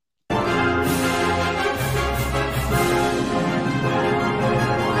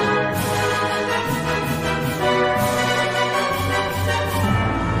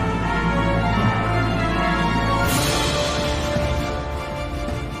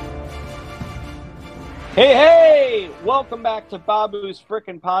Hey, welcome back to Babu's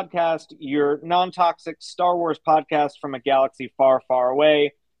Frickin' Podcast, your non-toxic Star Wars podcast from a galaxy far, far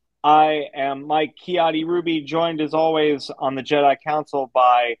away. I am Mike Chiodi Ruby, joined as always on the Jedi Council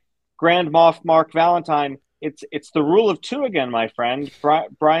by Grand Moff Mark Valentine. It's the rule of two again, my friend.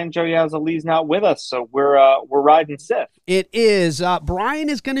 Brian Joyaz Ali's not with us, so we're riding Sith. It is. Brian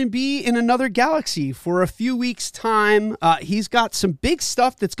is going to be in another galaxy for a few weeks' time. He's got some big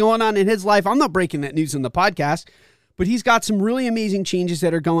stuff that's going on in his life. I'm not breaking that news in the podcast, but he's got some really amazing changes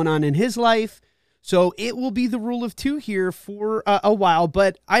that are going on in his life. So it will be the rule of two here for a while,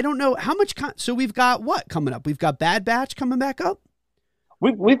 but I don't know how much. So we've got what coming up? We've got Bad Batch coming back up.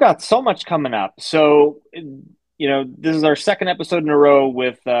 We've got so much coming up. So, this is our second episode in a row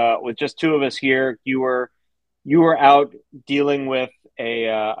with just two of us here. You were out dealing with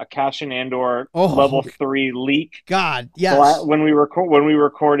a Cassian Andor level 3 leak. God, yes. When we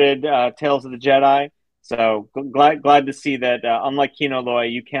recorded Tales of the Jedi. So glad to see that unlike Kino Loy,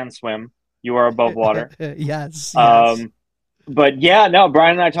 you can swim. You are above water. Yes. But yeah, no.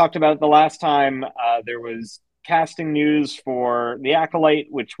 Brian and I talked about it the last time. There was casting news for The Acolyte,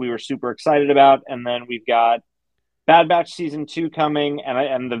 which we were super excited about, and then we've got Bad Batch season 2 coming,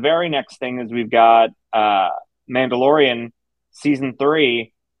 and the very next thing is we've got Mandalorian season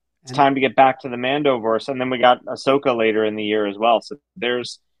 3. It's time to get back to the Mandoverse, and then we got Ahsoka later in the year as well. So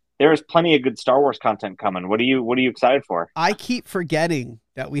there's plenty of good Star Wars content coming. What are you excited for? I keep forgetting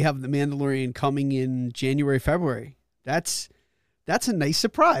that we have the Mandalorian coming in January, February. That's a nice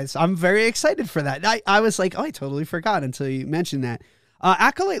surprise. I'm very excited for that. I was like, I totally forgot until you mentioned that.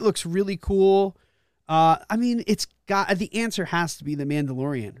 Acolyte looks really cool. It's got the answer has to be the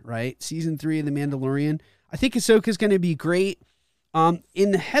Mandalorian, right? Season 3 of the Mandalorian. I think Ahsoka's going to be great.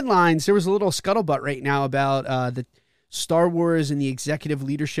 In the headlines, there was a little scuttlebutt right now about the Star Wars and the executive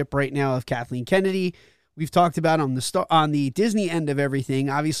leadership right now of Kathleen Kennedy. We've talked about on the Disney end of everything.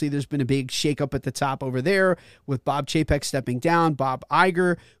 Obviously, there's been a big shakeup at the top over there with Bob Chapek stepping down, Bob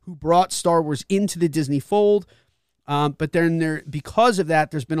Iger, who brought Star Wars into the Disney fold. But then because of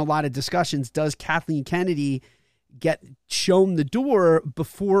that, there's been a lot of discussions. Does Kathleen Kennedy get shown the door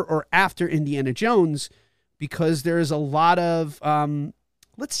before or after Indiana Jones? Because there is a lot of,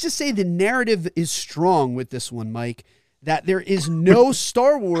 let's just say the narrative is strong with this one, Mike, that there is no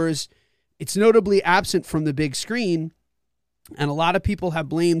Star Wars. It's notably absent from the big screen, and a lot of people have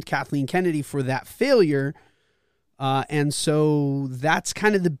blamed Kathleen Kennedy for that failure. And so that's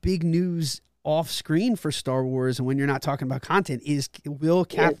kind of the big news off screen for Star Wars. And when you're not talking about content, will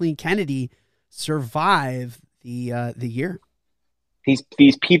Kathleen Kennedy survive the year?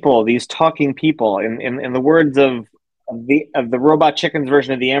 These people, these talking people, in the words of the Robot Chicken's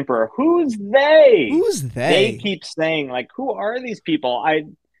version of the Emperor, who's they? Who's they? They keep saying, like, who are these people?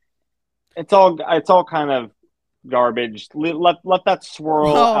 It's all kind of garbage. Let that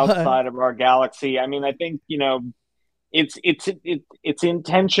swirl outside of our galaxy. I mean, I think it's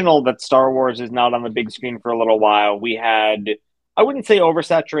intentional that Star Wars is not on the big screen for a little while. We had, I wouldn't say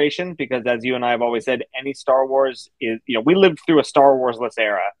oversaturation, because as you and I have always said, any Star Wars is, we lived through a Star Wars-less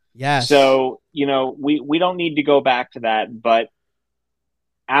era. Yes. So we don't need to go back to that. But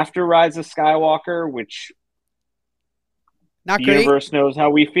after Rise of Skywalker, which not the great. Universe knows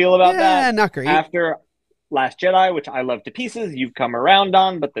how we feel about that. Yeah, not great. After Last Jedi, which I love to pieces, you've come around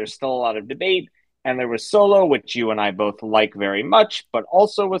on, but there's still a lot of debate. And there was Solo, which you and I both like very much, but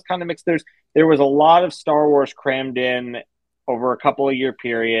also was kind of mixed. There was a lot of Star Wars crammed in over a couple of year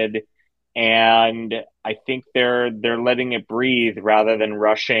period, and I think they're letting it breathe rather than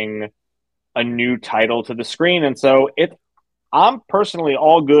rushing a new title to the screen. And so I'm personally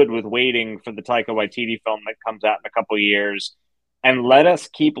all good with waiting for the Taika Waititi film that comes out in a couple of years, and let us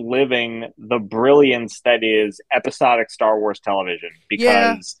keep living the brilliance that is episodic Star Wars television,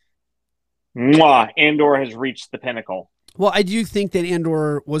 because Andor has reached the pinnacle. Well, I do think that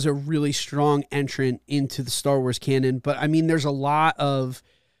Andor was a really strong entrant into the Star Wars canon, but I mean, there's a lot of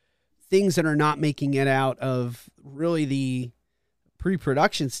things that are not making it out of really the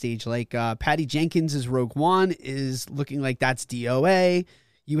pre-production stage. Like Patty Jenkins' as Rogue One is looking like that's DOA.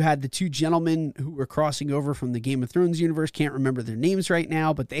 You had the two gentlemen who were crossing over from the Game of Thrones universe. Can't remember their names right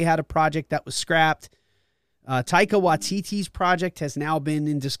now, but they had a project that was scrapped. Taika Waititi's project has now been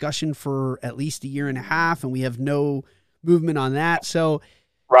in discussion for at least a year and a half, and we have no movement on that. So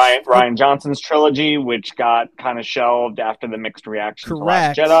Rian Johnson's trilogy, which got kind of shelved after the mixed reaction to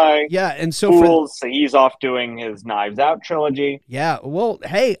Last Jedi. Yeah, and so so he's off doing his Knives Out trilogy. Yeah, well,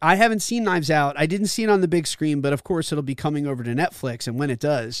 hey, I haven't seen Knives Out. I didn't see it on the big screen, but of course it'll be coming over to Netflix, and when it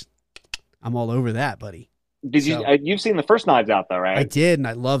does, I'm all over that, buddy. You've seen the first Knives Out, though, right? I did, and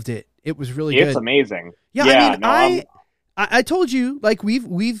I loved it. It was really It's good. amazing. Yeah, I Yeah, mean, no, I told you, like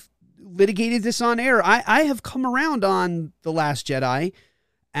we've litigated this on air. I have come around on The Last Jedi,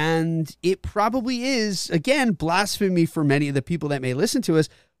 and it probably is, again, blasphemy for many of the people that may listen to us,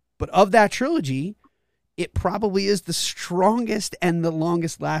 but of that trilogy, it probably is the strongest and the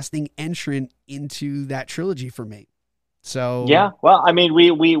longest lasting entrant into that trilogy for me. So yeah. Well, I mean,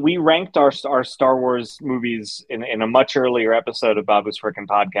 we ranked our Star Wars movies in a much earlier episode of Babu's Frickin'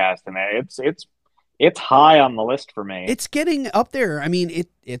 Podcast, and it's high on the list for me. it's getting up there. I mean,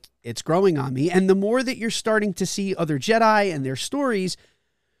 it's growing on me. And the more that you're starting to see other Jedi and their stories,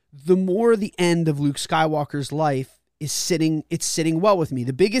 the more the end of Luke Skywalker's life is sitting well with me.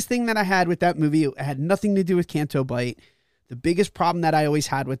 The biggest thing that I had with that movie, it had nothing to do with Canto Bight. The biggest problem that I always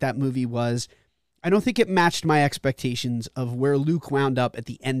had with that movie was I don't think it matched my expectations of where Luke wound up at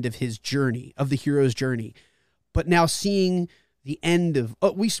the end of his journey, of the hero's journey. But now seeing the end of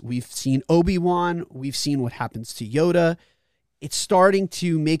we've seen Obi-Wan, we've seen what happens to Yoda. It's starting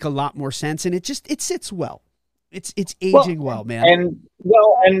to make a lot more sense, and it sits well. It's aging well, man.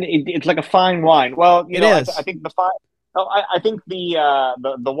 And it's like a fine wine. Well, It is. I think the fine. No, I think the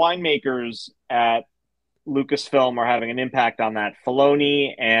winemakers at Lucasfilm are having an impact on that.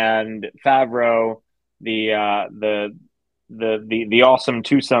 Filoni and Favreau, the awesome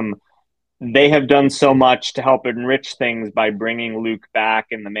twosome, they have done so much to help enrich things by bringing Luke back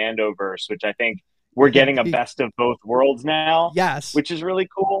in the Mandoverse, which I think we're getting a best of both worlds now. Yes, which is really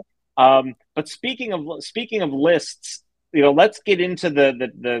cool. But speaking of lists, let's get into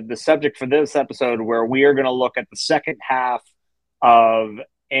the subject for this episode, where we are going to look at the second half of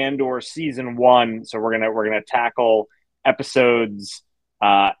Andor season 1. So we're gonna tackle episodes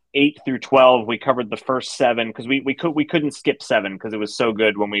 8 through 12. We covered the first 7 because we couldn't skip 7 because it was so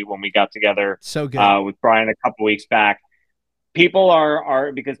good when we got together. So good. With Brian a couple weeks back. People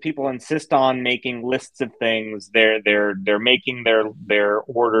are because people insist on making lists of things. They're making their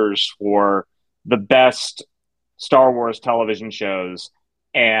orders for the best Star Wars television shows,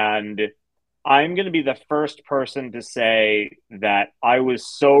 and I'm going to be the first person to say that I was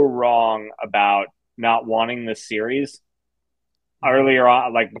so wrong about not wanting this series. Earlier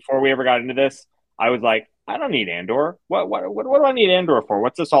on, like before we ever got into this, I was like, I don't need Andor. What do I need Andor for?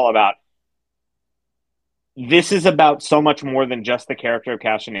 What's this all about? This is about so much more than just the character of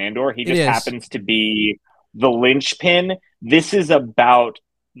Cassian Andor. He just happens to be the linchpin. This is about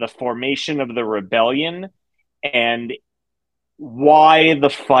the formation of the rebellion and why the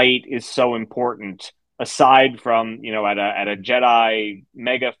fight is so important, aside from, at a Jedi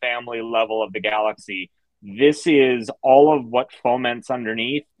mega family level of the galaxy. This is all of what foments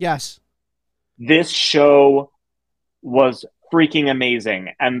underneath. Yes. This show was freaking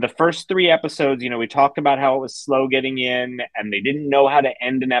amazing. And the first 3 episodes, we talked about how it was slow getting in and they didn't know how to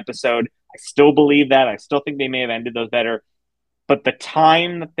end an episode. I still believe that. I still think they may have ended those better. But the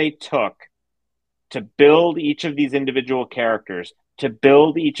time that they took to build each of these individual characters, to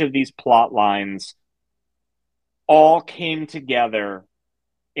build each of these plot lines, all came together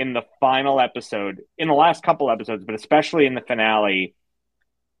in the final episode, in the last couple episodes, but especially in the finale,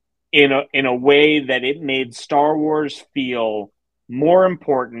 in a way that it made Star Wars feel more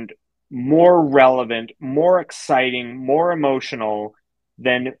important, more relevant, more exciting, more emotional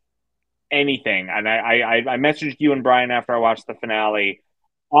than anything. And I messaged you and Brian after I watched the finale.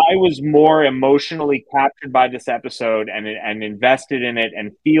 I was more emotionally captured by this episode and invested in it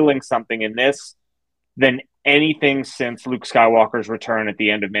and feeling something in this than anything since Luke Skywalker's return at the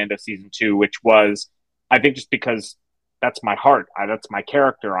end of Mando season 2, which was, I think, just because that's my heart. That's my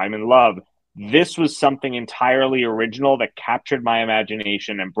character. I'm in love. This was something entirely original that captured my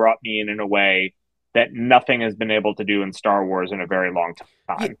imagination and brought me in a way that nothing has been able to do in Star Wars in a very long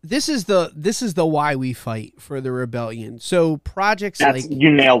time. Yeah, this is the why we fight for the rebellion. So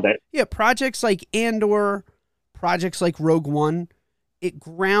you nailed it. Yeah, projects like Andor, projects like Rogue One, it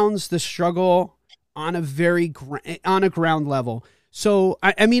grounds the struggle on a ground level. So,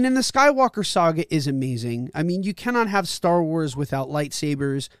 I mean, and the Skywalker saga is amazing. I mean, you cannot have Star Wars without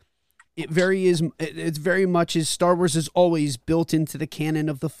lightsabers. It's very much as Star Wars is always built into the canon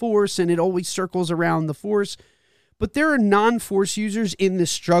of the Force, and it always circles around the Force. But there are non-Force users in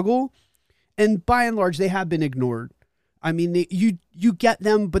this struggle, and by and large, they have been ignored. I mean, you get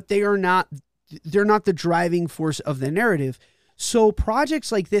them, but they're not the driving force of the narrative. So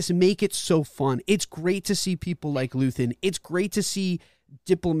projects like this make it so fun. It's great to see people like Luthen. It's great to see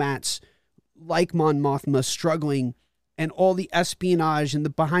diplomats like Mon Mothma struggling and all the espionage and the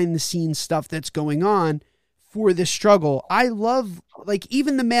behind-the-scenes stuff that's going on for this struggle. I love, like,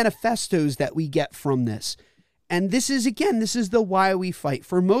 even the manifestos that we get from this. And this is the why we fight.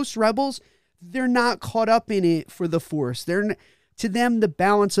 For most rebels, they're not caught up in it for the Force. To them, the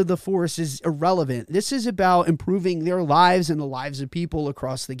balance of the Force is irrelevant. This is about improving their lives and the lives of people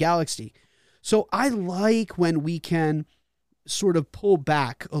across the galaxy. So I like when we can sort of pull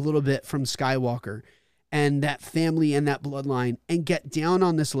back a little bit from Skywalker and that family and that bloodline and get down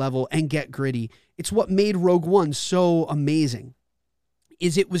on this level and get gritty. It's what made Rogue One so amazing,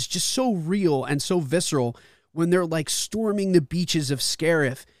 is it was just so real and so visceral when they're like storming the beaches of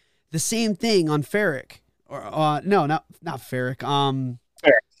Scarif. The same thing on Ferrix. Or no, not Ferrix.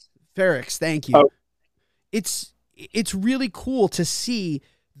 Ferrix, thank you. Oh. It's really cool to see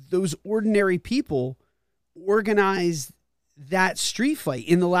those ordinary people organize that street fight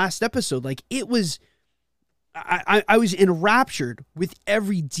in the last episode. Like, it was, I was enraptured with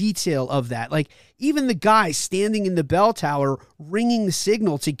every detail of that. Like, even the guy standing in the bell tower ringing the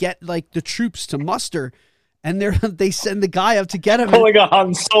signal to get like the troops to muster, and they send the guy up to get him. Pulling a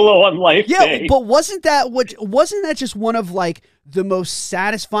Han Solo on Life Day. Yeah, but wasn't that just one of like the most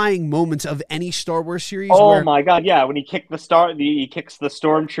satisfying moments of any Star Wars series? Oh my God, yeah, when he kicks the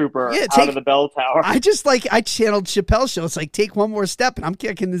stormtrooper out of the bell tower. I channeled Chappelle's show. It's like, take one more step and I'm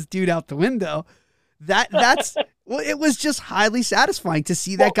kicking this dude out the window. That's well, it was just highly satisfying to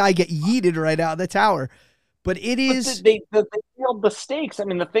see that guy get yeeted right out of the tower. But it is... They nailed the stakes. I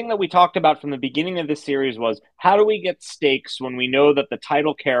mean, the thing that we talked about from the beginning of this series was, how do we get stakes when we know that the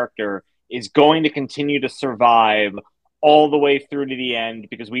title character is going to continue to survive all the way through to the end,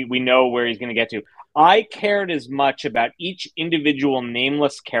 because we know where he's going to get to. I cared as much about each individual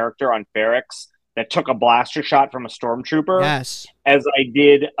nameless character on Ferrix that took a blaster shot from a stormtrooper as I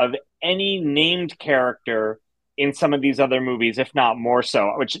did of any named character in some of these other movies, if not more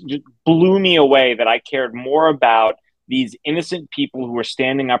so, which just blew me away that I cared more about these innocent people who were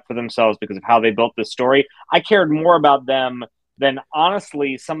standing up for themselves because of how they built this story. I cared more about them than,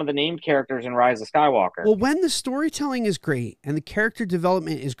 honestly, some of the named characters in Rise of Skywalker. Well, when the storytelling is great and the character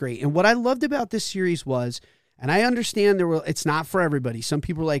development is great, and what I loved about this series was, and I understand it's not for everybody. Some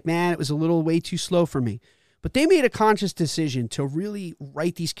people are like, man, it was a little way too slow for me. But they made a conscious decision to really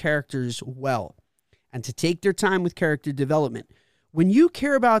write these characters well and to take their time with character development. When you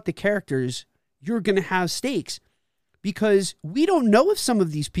care about the characters, you're going to have stakes, because we don't know if some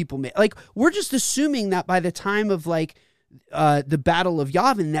of these people we're just assuming that by the time of the Battle of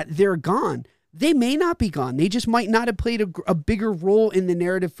Yavin that they're gone. They may not be gone. They just might not have played a bigger role in the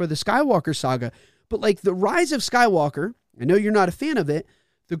narrative for the Skywalker saga. But like the Rise of Skywalker, I know you're not a fan of it.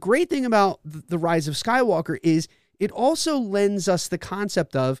 The great thing about the Rise of Skywalker is it also lends us the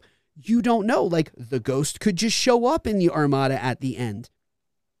concept of, you don't know, like the Ghost could just show up in the Armada at the end.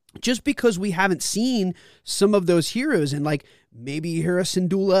 Just because we haven't seen some of those heroes, and like maybe Hera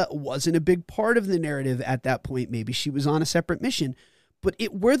Syndulla wasn't a big part of the narrative at that point. Maybe she was on a separate mission. But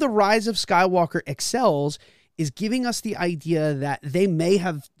where the Rise of Skywalker excels is giving us the idea that they may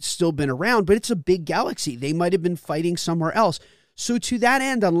have still been around, but it's a big galaxy. They might have been fighting somewhere else. So to that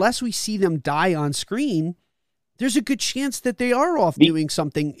end, unless we see them die on screen, there's a good chance that they are off doing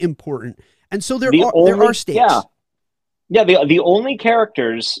something important. And so there are stakes. Yeah, the only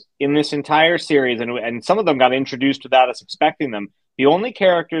characters in this entire series, and some of them got introduced without us expecting them, the only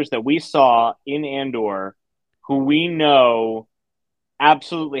characters that we saw in Andor who we know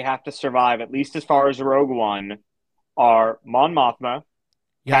absolutely have to survive, at least as far as Rogue One, are Mon Mothma,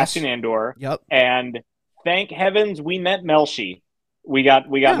 Cassian Andor, and thank heavens we met Melshi. We got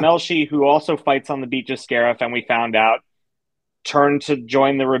Melshi, who also fights on the beach of Scarif, and we found out turned to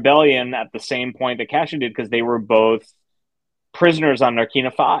join the rebellion at the same point that Cassian did, because they were both prisoners on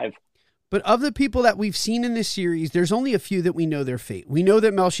Narkina 5. But of the people that we've seen in this series, there's only a few that we know their fate. We know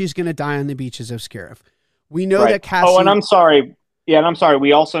that Melshi's going to die on the beaches of Scarif. We know that Cassian... Oh, and I'm sorry. Yeah, and I'm sorry.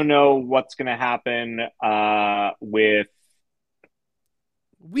 We also know what's going to happen with...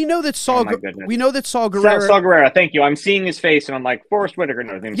 We know that Saul Gerrera... Saul Gerrera, thank you. I'm seeing his face, and I'm like, Forrest Whitaker.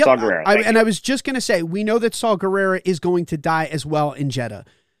 No, his name's Saul Gerrera. I was just going to say, we know that Saul Gerrera is going to die as well in Jedha.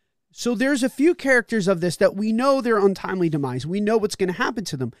 So there's a few characters of this that we know their untimely demise. We know what's going to happen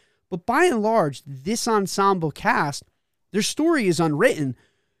to them. But by and large, this ensemble cast, their story is unwritten.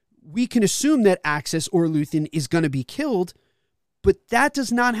 We can assume that Axis or Luthen is going to be killed, but that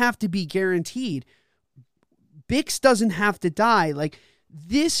does not have to be guaranteed. Bix doesn't have to die. Like,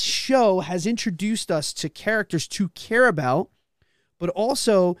 this show has introduced us to characters to care about, but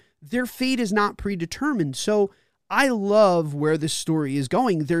also their fate is not predetermined. So I love where this story is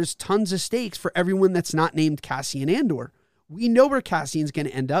going. There's tons of stakes for everyone that's not named Cassian Andor. We know where Cassian's going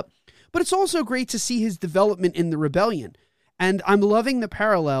to end up, but it's also great to see his development in the rebellion. And I'm loving the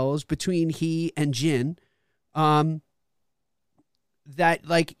parallels between he and Jyn. That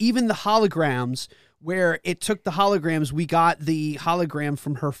like even the holograms, where it took the holograms, we got the hologram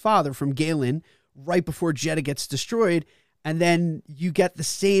from her father, from Galen, right before Jedha gets destroyed. And then you get the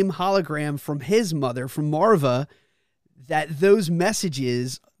same hologram from his mother, from Marva, that those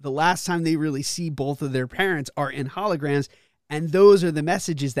messages, the last time they really see both of their parents, are in holograms. And those are the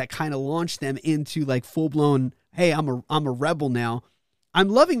messages that kind of launch them into like full blown, hey, I'm a rebel now. I'm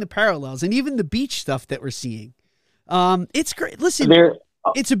loving the parallels and even the beach stuff that we're seeing. It's great. Listen,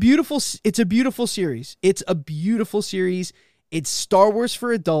 it's a beautiful series. It's a beautiful series. It's Star Wars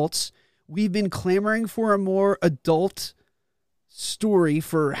for adults. We've been clamoring for a more adult story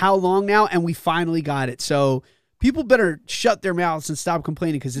for how long now, and we finally got it. So people better shut their mouths and stop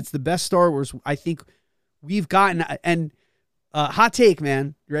complaining, because it's the best Star Wars I think we've gotten. And hot take,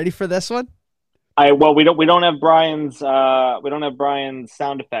 man. You ready for this one? Well, we don't have Brian's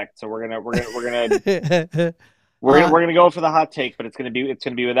sound effect, so we're gonna we're gonna go for the hot take, but it's gonna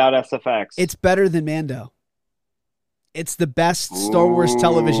be without SFX. It's better than Mando. It's the best Star Wars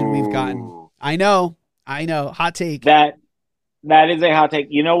television we've gotten. I know. Hot take. That is a hot take.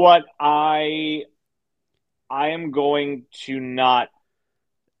 You know what? I am going to not.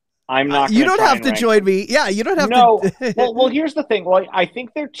 I'm not. You don't have to join me. Yeah, you don't have to. No. well, here's the thing. Well, I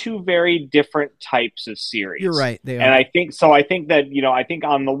think they're two very different types of series. You're right. They are. And I think that, I think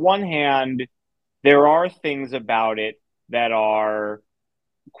on the one hand, there are things about it that are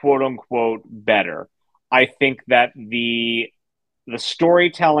quote unquote better. I think that the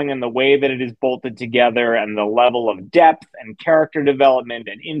storytelling and the way that it is bolted together and the level of depth and character development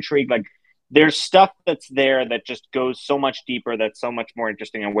and intrigue, like there's stuff that's there that just goes so much deeper, that's so much more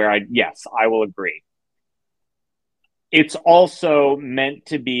interesting, and where I will agree. It's also meant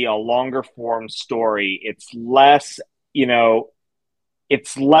to be a longer form story. It's less,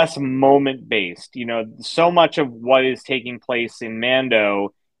 it's less moment based. So much of what is taking place in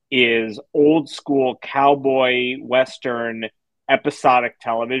Mando is old school cowboy Western episodic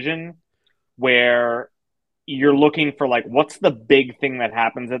television, where you're looking for like, what's the big thing that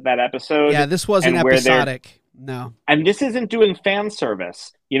happens at that episode? Yeah, this wasn't episodic. No. And this isn't doing fan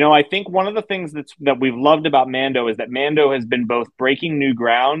service. I think one of the things that we've loved about Mando is that Mando has been both breaking new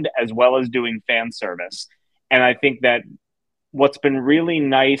ground as well as doing fan service. And I think that what's been really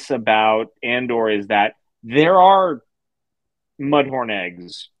nice about Andor is that there are mudhorn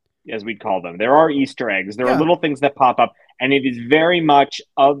eggs, as we'd call them. There are Easter eggs. There are little things that pop up. And it is very much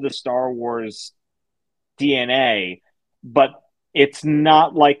of the Star Wars DNA, but it's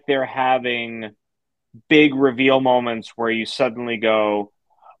not like they're having big reveal moments where you suddenly go,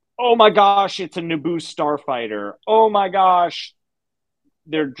 oh my gosh, it's a Naboo starfighter. Oh my gosh,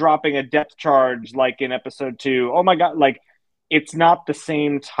 they're dropping a depth charge like in episode 2. Oh my God, like it's not the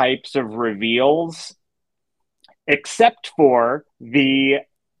same types of reveals, except for the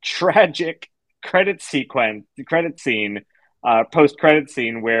tragic post-credit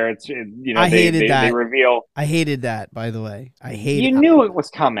scene where they reveal. I hated that, by the way. You knew it was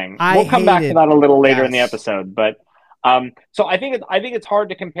coming. We'll come back to that a little later in the episode, but so I think it's hard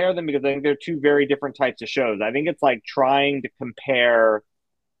to compare them, because I think they're two very different types of shows. I think it's like trying to compare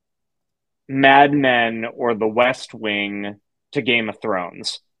Mad Men or The West Wing to Game of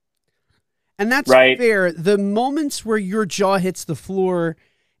Thrones. And that's right? Fair. The moments where your jaw hits the floor,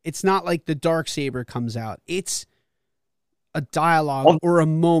 it's not like the Darksaber comes out. It's a dialogue or a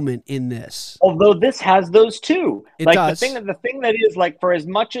moment in this. Although this has those too. It does. The thing that is like, for as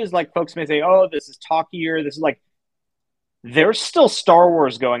much as like folks may say, oh, this is talkier, this is like, there's still Star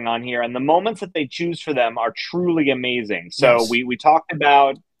Wars going on here, and the moments that they choose for them are truly amazing. So yes. we talked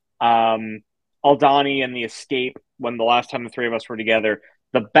about Aldhani and the escape when the last time the three of us were together.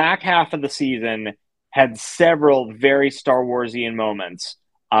 The back half of the season had several very Star Warsian moments.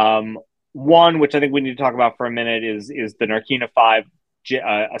 One, which I think we need to talk about for a minute, is the Narkina 5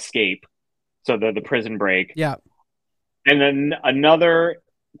 escape. So the prison break. Yeah. And then another,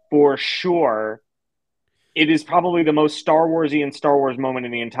 for sure, it is probably the most Star Wars moment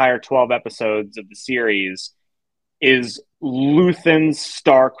in the entire 12 episodes of the series, is Luthen's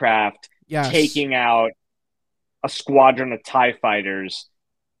Starcraft taking out a squadron of TIE fighters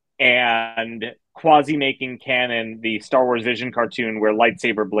and quasi-making canon the Star Wars Vision cartoon where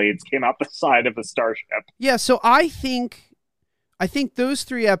lightsaber blades came out the side of a starship. Yeah, so I think those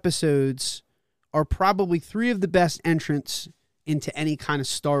 3 episodes are probably 3 of the best entrants into any kind of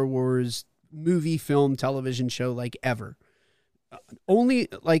Star Wars movie, film, television show like ever. Only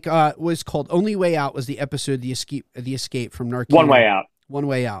like was called Only Way Out was the episode the escape from Narkina. One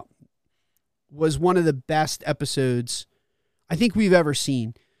Way Out was one of the best episodes I think we've ever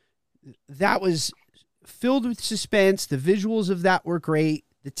seen. That was filled with suspense. The visuals of that were great.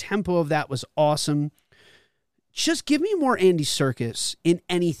 The tempo of that was awesome. Just give me more Andy Serkis in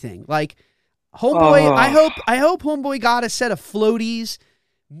anything. Like Homeboy, I hope Homeboy got a set of floaties,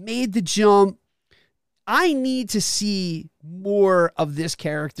 made the jump. I need to see more of this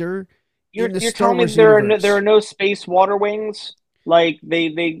character. You're telling me there are no space water wings? Like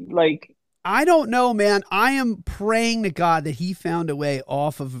they I don't know, man. I am praying to God that he found a way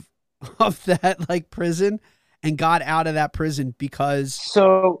off of that like prison and got out of that prison, because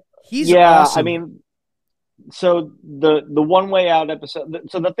he's awesome. I mean, so the One Way Out episode.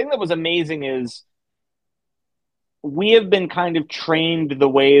 So the thing that was amazing is we have been kind of trained the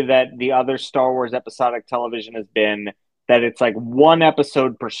way that the other Star Wars episodic television has been, that it's like one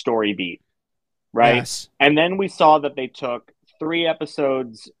episode per story beat, right? Yes. And then we saw that they took 3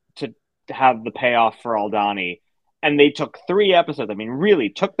 episodes to have the payoff for Aldhani. And they took 3 episodes. I mean, really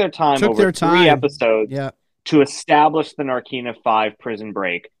took their time 3 episodes to establish the Narkina 5 prison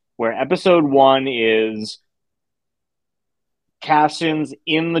break, where episode 1 is Cassian's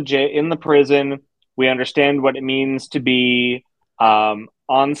in the prison. We understand what it means to be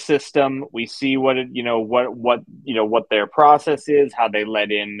on system. We see what their process is, how they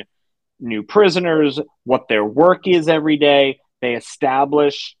let in new prisoners, what their work is every day. They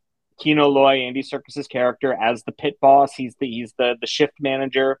establish Kino Loy, Andy Serkis's character, as the pit boss. He's the shift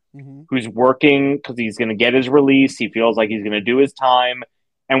manager who's working because he's going to get his release. He feels like he's going to do his time.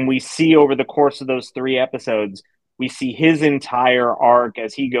 And we see over the course of those 3 episodes, we see his entire arc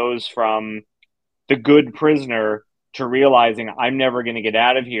as he goes from the good prisoner to realizing I'm never going to get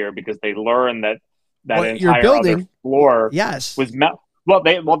out of here, because they learn that entire other floor was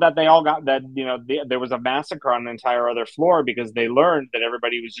there was a massacre on the entire other floor, because they learned that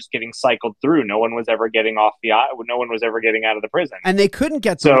everybody was just getting cycled through. No one was ever getting no one was ever getting out of the prison. And they couldn't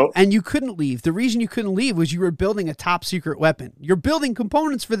get them, and you couldn't leave. The reason you couldn't leave was you were building a top secret weapon. You're building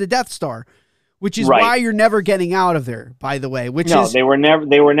components for the Death Star, which is why you're never getting out of there, by the way. They were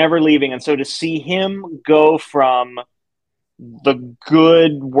never leaving. And so to see him go from the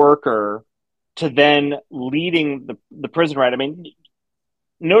good worker to then leading the prison riot. I mean,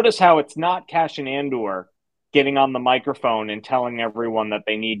 notice how it's not Cassian Andor getting on the microphone and telling everyone that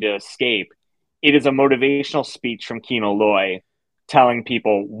they need to escape. It is a motivational speech from Kino Loy telling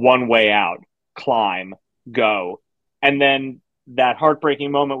people one way out, climb, go. And then that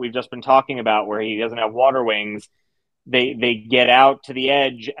heartbreaking moment we've just been talking about, where he doesn't have water wings, they get out to the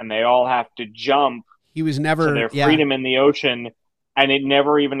edge and they all have to jump. He was never to their freedom in the ocean, and it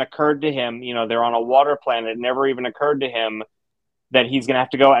never even occurred to him. They're on a water planet. It never even occurred to him that he's going to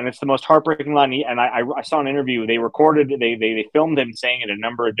have to go. And it's the most heartbreaking line. I saw an interview. They filmed him saying it a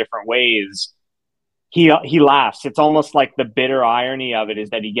number of different ways. He laughs. It's almost like the bitter irony of it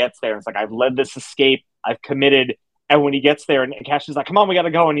is that he gets there. It's like, I've led this escape. I've committed. And when he gets there and Cassian's like, come on, we got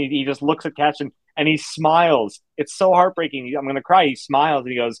to go. And he just looks at Cassian and he smiles. It's so heartbreaking. I'm going to cry. He smiles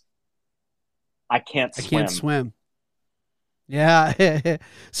and he goes, I can't swim. Yeah.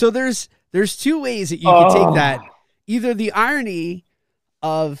 So there's 2 ways that you can take that. Either the irony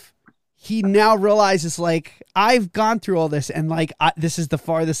of he now realizes, like, I've gone through all this and like this is the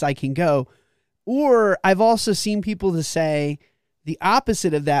farthest I can go. Or I've also seen people to say the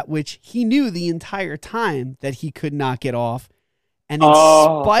opposite of that, which he knew the entire time that he could not get off. And in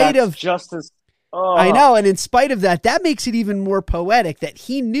spite of justice, I know. And in spite of that, that makes it even more poetic that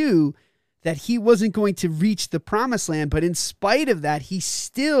he knew that he wasn't going to reach the promised land. But in spite of that, he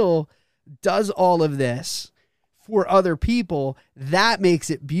still does all of this for other people. That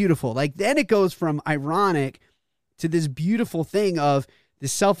makes it beautiful. Like, then it goes from ironic to this beautiful thing of the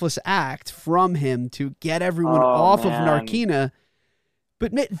selfless act from him to get everyone off of Narkina.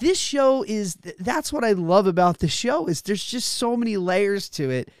 But this show that's what I love about the show, is there's just so many layers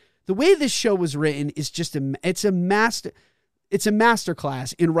to it. The way this show was written is just it's a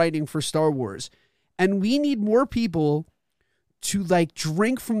masterclass in writing for Star Wars. And we need more people to like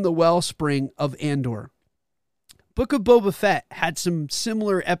drink from the wellspring of Andor. Book of Boba Fett had some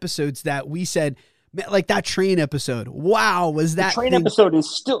similar episodes that we said, like that train episode. Wow, was that the train episode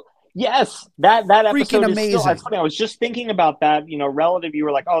is still yes, that episode is amazing. Still, it's funny. I was just thinking about that. Relative, you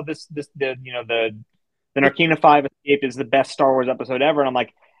were like, oh, the Narkina 5 escape is the best Star Wars episode ever, and I'm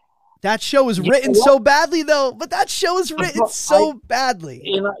like, that show is written so badly though. But that show is written so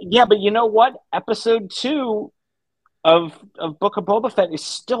badly. Yeah, but you know what? Episode 2 of Book of Boba Fett is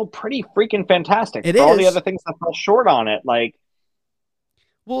still pretty freaking fantastic. It is. All the other things that fell short on it, like.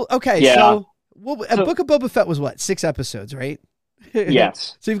 Well, okay, so Book of Boba Fett was what, 6 episodes, right?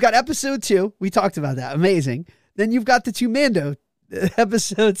 Yes. So you've got episode 2. We talked about that. Amazing. Then you've got the 2 Mando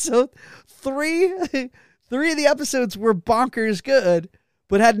episodes. So three of the episodes were bonkers good,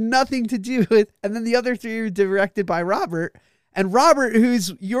 but had nothing to do with. And then the other three were directed by Robert. And Robert,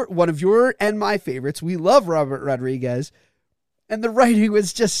 who's one of your and my favorites. We love Robert Rodriguez. And the writing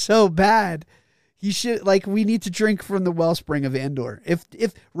was just so bad. He should, we need to drink from the wellspring of Andor.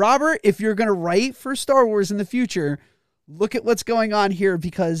 If Robert, if you're going to write for Star Wars in the future, look at what's going on here,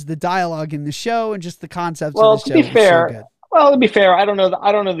 because the dialogue in the show and just the concepts of the show is so good. Well, to be fair, I don't know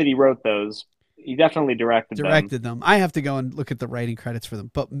that he wrote those. He definitely directed them. I have to go and look at the writing credits for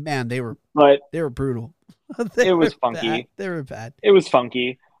them. But man, they were brutal. It was funky. Bad. They were bad. It was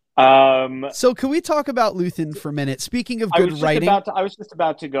funky. So can we talk about Luthen for a minute? Speaking of good writing, I was just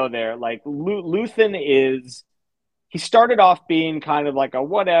about to go there. Like Luthen he started off being kind of like a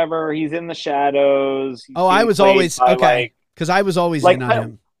whatever. He's in the shadows. I was always okay, because I was always in on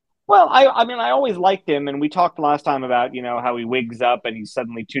him. Well, I mean, I always liked him, and we talked last time about how he wigs up and he's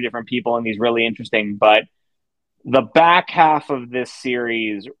suddenly two different people, and he's really interesting. But the back half of this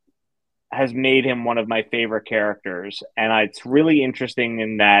series has made him one of my favorite characters. And it's really interesting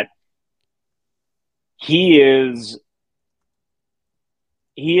in that he is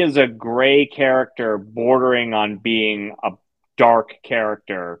a gray character bordering on being a dark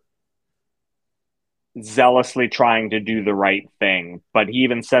character, zealously trying to do the right thing. But he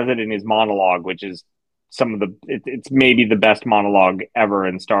even says it in his monologue, which is it's maybe the best monologue ever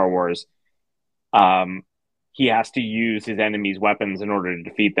in Star Wars. He has to use his enemy's weapons in order to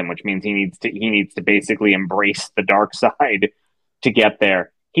defeat them, which means he needs to basically embrace the dark side to get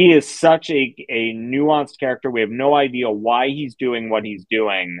there. He is such a nuanced character. We have no idea why he's doing what he's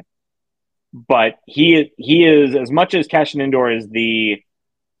doing, but he is, as much as Cassian Andor is the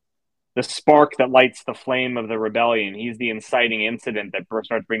spark that lights the flame of the rebellion. He's the inciting incident that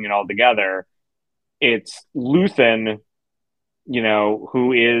starts bringing it all together. It's Luthen,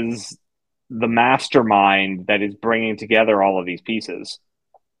 who is the mastermind that is bringing together all of these pieces.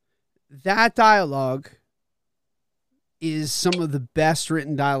 That dialogue is some of the best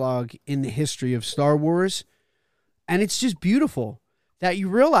written dialogue in the history of Star Wars. And it's just beautiful that you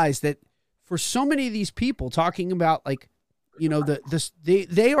realize that for so many of these people talking about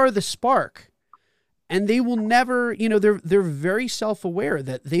they are the spark, and they will never, they're very self-aware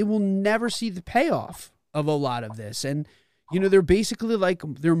that they will never see the payoff of a lot of this. And, they're basically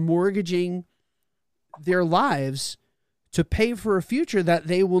they're mortgaging their lives to pay for a future that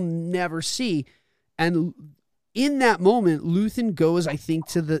they will never see. And in that moment, Luthen goes, I think,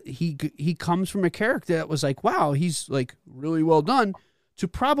 he comes from a character that was like, wow, he's really well done, to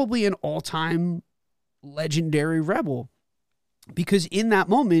probably an all-time legendary rebel. Because in that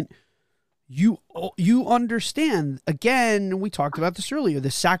moment, you understand, again, we talked about this earlier, the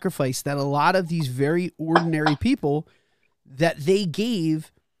sacrifice that a lot of these very ordinary people that they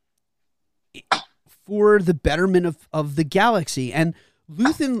gave for the betterment of the galaxy. And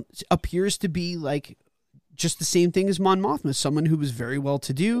Luthen appears to be just the same thing as Mon Mothma, someone who was very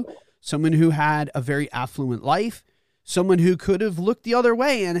well-to-do, someone who had a very affluent life, someone who could have looked the other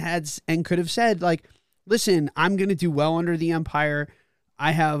way and could have said, listen, I'm going to do well under the Empire.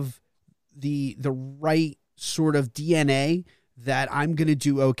 I have the right sort of DNA that I'm going to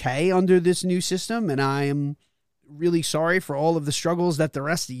do okay under this new system. And I am really sorry for all of the struggles that the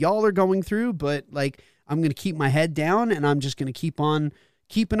rest of y'all are going through, but I'm going to keep my head down, and I'm just going to keep on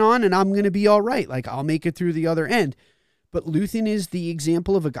keeping on, and I'm going to be all right. I'll make it through the other end. But Luthen is the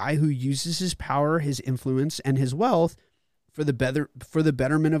example of a guy who uses his power, his influence, and his wealth for the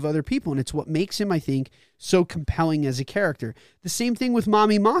betterment of other people. And it's what makes him, I think, so compelling as a character. The same thing with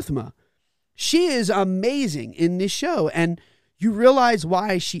Mommy Mothma. She is amazing in this show, and you realize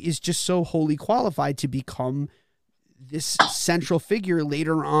why she is just so wholly qualified to become this central figure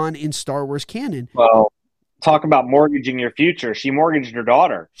later on in Star Wars canon. Well, talk about mortgaging your future. She mortgaged her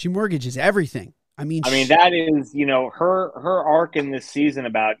daughter. She mortgages everything. I mean, that is, her arc in this season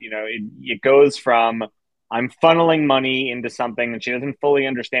about, it goes from, I'm funneling money into something, and she doesn't fully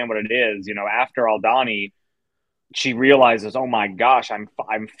understand what it is. After Aldhani, she realizes, oh my gosh, I'm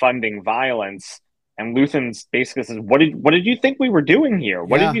funding violence. And Luthen basically says, what did you think we were doing here?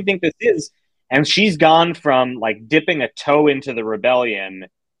 What did you think this is? And she's gone from dipping a toe into the rebellion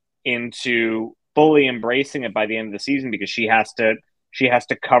into fully embracing it by the end of the season, because she has to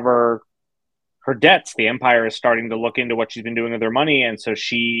cover her debts. The Empire is starting to look into what she's been doing with her money. And so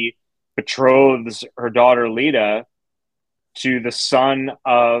she betroths her daughter Leda to the son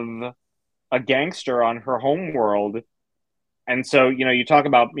of a gangster on her home world. And so, you talk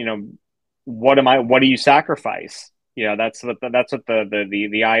about, what do you sacrifice? That's what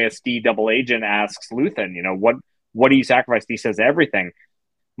the ISD double agent asks Luthen, what do you sacrifice? He says everything.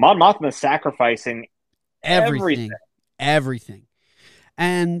 Mon Mothma is sacrificing everything. Everything.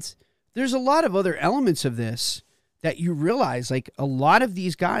 And there's a lot of other elements of this that you realize, like a lot of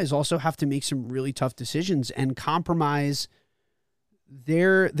these guys also have to make some really tough decisions and compromise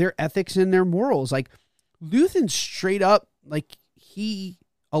their ethics and their morals. Like Luthen straight up, like he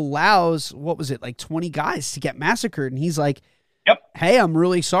allows, what was it, like 20 guys to get massacred. And he's like, yep, hey, I'm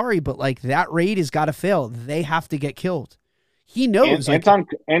really sorry, but like that raid has got to fail. They have to get killed. He knows.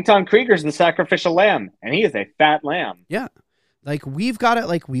 Anton Krieger's the sacrificial lamb, and he is a fat lamb. Yeah. Like we've got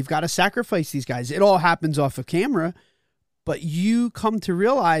to sacrifice these guys. It all happens off of camera, but you come to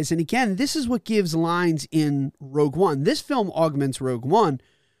realize, and again, this is what gives lines in Rogue One. This film augments Rogue One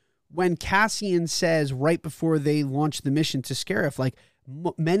when Cassian says right before they launch the mission to Scarif, like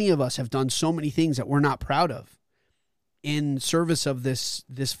many of us have done so many things that we're not proud of in service of this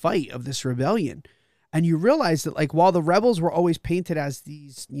fight, of this rebellion. And you realize that like while the rebels were always painted as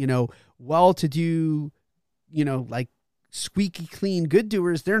these, well-to-do, like squeaky clean good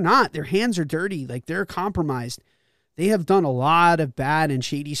doers, they're not. Their hands are dirty. Like they're compromised. They have done a lot of bad and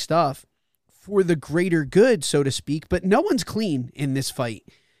shady stuff for the greater good, so to speak, but no one's clean in this fight.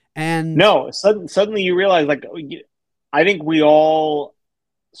 And no, suddenly you realize, like, I think we all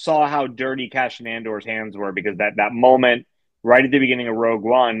saw how dirty Cassian Andor's hands were, because that moment right at the beginning of Rogue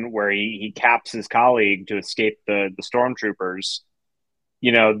One where he caps his colleague to escape the stormtroopers,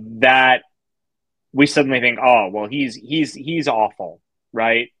 that we suddenly think, oh, well, he's awful,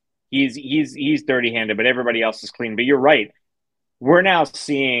 right? He's dirty-handed, but everybody else is clean. But you're right. We're now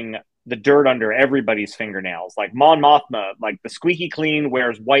seeing the dirt under everybody's fingernails. Like Mon Mothma, like the squeaky clean,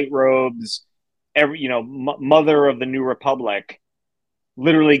 wears white robes. Mother of the New Republic,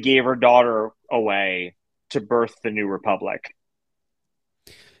 literally gave her daughter away to birth the New Republic.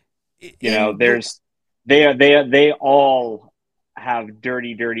 They all have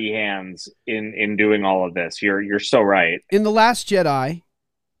dirty hands in doing all of this. You're so right. In The Last Jedi,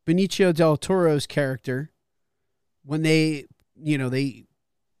 Benicio del Toro's character, when they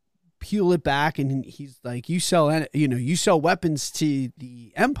peel it back and he's like, you sell weapons to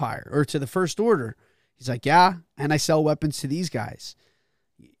the Empire or to the First Order. He's like, yeah, and I sell weapons to these guys.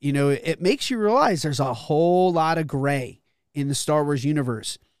 It makes you realize there's a whole lot of gray in the Star Wars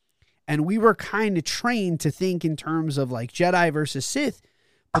universe. And we were kind of trained to think in terms of like Jedi versus Sith,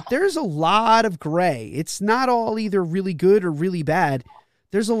 but there's a lot of gray. It's not all either really good or really bad.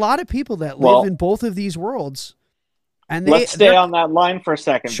 There's a lot of people that live in both of these worlds. And let's stay on that line for a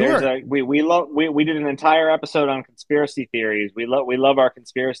second. Sure. We did an entire episode on conspiracy theories. We love our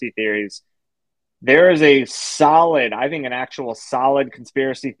conspiracy theories. There is an actual solid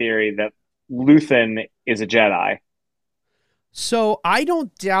conspiracy theory that Luthen is a Jedi. So I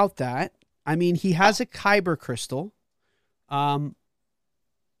don't doubt that. I mean, he has a Kyber crystal.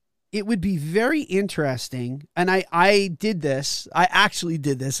 It would be very interesting. And I did this. I actually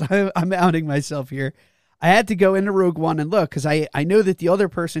did this. I'm outing myself here. I had to go into Rogue One and look, because I know that the other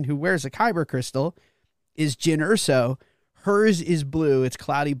person who wears a Kyber crystal is Jyn Erso. Hers is blue. It's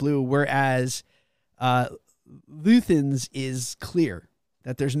cloudy blue, whereas Luthen's is clear,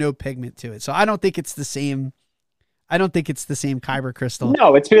 that there's no pigment to it. So I don't think it's the same. I don't think it's the same Kyber crystal.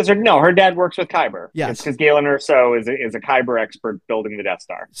 No, it's because her dad works with Kyber. Yes. It's because Galen Erso is a Kyber expert building the Death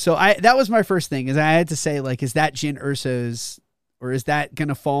Star. So that was my first thing, is I had to say, like, is that Jyn Erso's, or is that going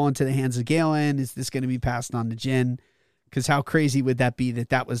to fall into the hands of Galen? Is this going to be passed on to Jyn? Because how crazy would that be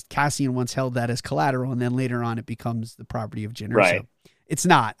that was Cassian once held that as collateral, and then later on it becomes the property of Jyn Erso. Right. It's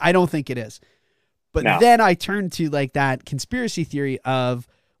not. I don't think it is. But then I turned to like that conspiracy theory of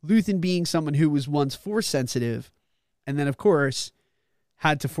Luthen being someone who was once Force sensitive, and then of course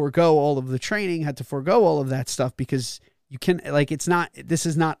had to forego all of the training, had to forego all of that stuff, because you can, like, this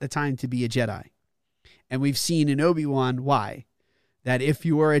is not the time to be a Jedi. And we've seen in Obi-Wan why. That if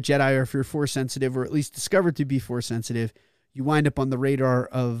you are a Jedi, or if you're Force sensitive, or at least discovered to be Force sensitive, you wind up on the radar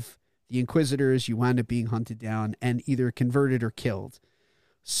of the Inquisitors, you wind up being hunted down and either converted or killed.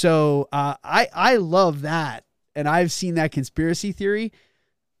 So I love that. And I've seen that conspiracy theory.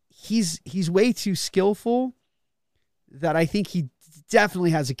 He's way too skillful, that I think he definitely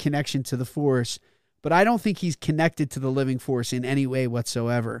has a connection to the Force, but I don't think he's connected to the living Force in any way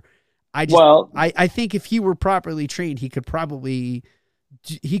whatsoever. I think if he were properly trained, he could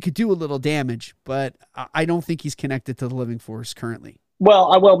do a little damage, but I don't think he's connected to the living Force currently.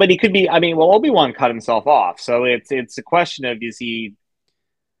 But he could be. I mean, Obi-Wan cut himself off, so it's a question of is he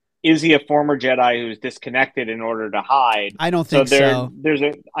a former Jedi who's disconnected in order to hide? I don't think so.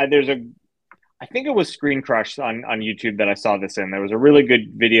 I think it was Screen Crush on YouTube that I saw this in. There was a really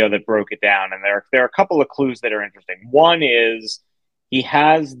good video that broke it down, and there are a couple of clues that are interesting. One is he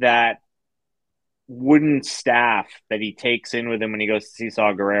has that wooden staff that he takes in with him when he goes to see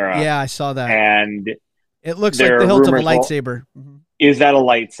Saw Gerrera, Yeah, I saw that. and It looks like there the are hilt of a rumors. Well, lightsaber. Mm-hmm. is that a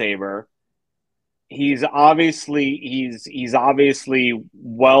lightsaber? He's obviously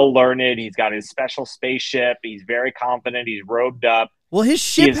well learned. He's got his special spaceship. He's very confident. He's robed up. Well, his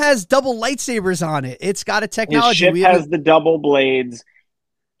ship has double lightsabers on it. It's got a technology. His ship has the double blades.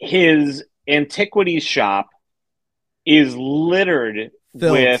 His antiquities shop is littered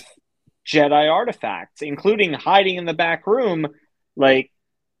with Jedi artifacts, including hiding in the back room. Like,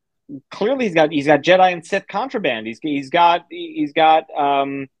 clearly he's got Jedi and Sith contraband.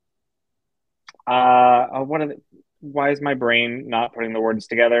 Why is my brain not putting the words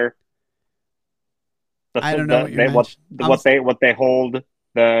together? I don't know what they hold,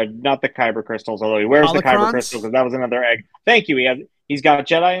 not the kyber crystals, although he wears the kyber crystals because that was another egg. Thank you. He's got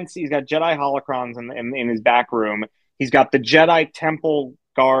Jedi holocrons in his back room. He's got the Jedi Temple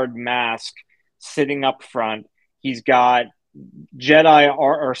guard mask sitting up front. He's got Jedi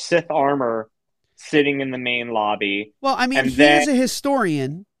or Sith armor sitting in the main lobby. Well, I mean, he is a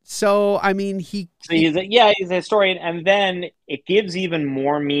historian. So, I mean, he's a historian. And then it gives even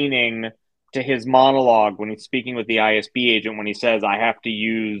more meaning to his monologue when he's speaking with the ISB agent, when he says, I have to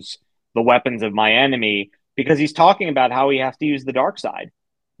use the weapons of my enemy, because he's talking about how he has to use the dark side.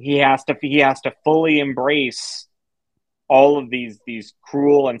 He has to fully embrace all of these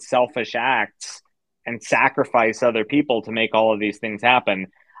cruel and selfish acts and sacrifice other people to make all of these things happen.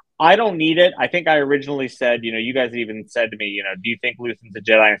 I don't need it. I think I originally said, you guys even said to me, do you think Luthen's a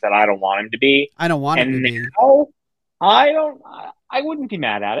Jedi? I said, I don't want him to be. I don't want him to be. I wouldn't be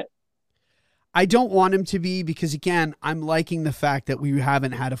mad at it. I don't want him to be because, again, I'm liking the fact that we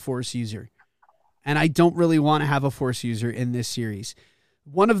haven't had a Force user. And I don't really want to have a Force user in this series.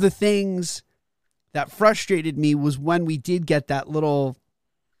 One of the things that frustrated me was when we did get that little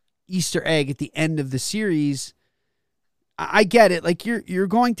Easter egg at the end of the series. I get it. Like, you're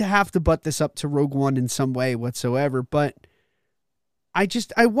going to have to butt this up to Rogue One in some way whatsoever, but I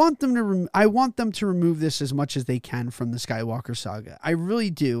want them to remove this as much as they can from the Skywalker saga. I really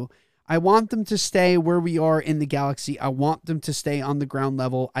do. I want them to stay where we are in the galaxy. I want them to stay on the ground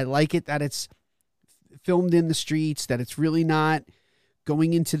level. I like it that it's filmed in the streets, that it's really not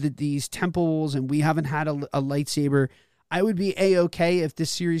going into these temples, and we haven't had a lightsaber. I would be A-okay if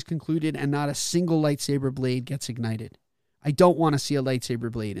this series concluded and not a single lightsaber blade gets ignited. I don't want to see a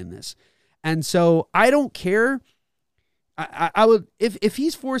lightsaber blade in this. And so I don't care. I would, if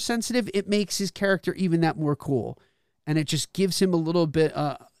he's Force sensitive, it makes his character even that more cool. And it just gives him a little bit,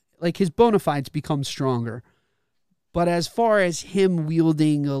 like his bona fides become stronger. But as far as him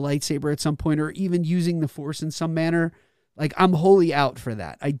wielding a lightsaber at some point, or even using the Force in some manner, like, I'm wholly out for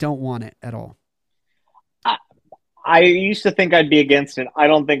that. I don't want it at all. I used to think I'd be against it. I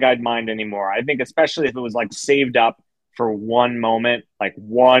don't think I'd mind anymore. I think especially if it was like saved up for one moment, like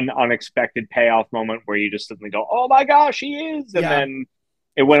one unexpected payoff moment where you just suddenly go, "Oh my gosh, he is!" and then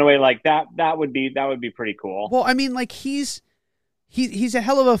it went away like that. That would be pretty cool. Well, I mean, like he's a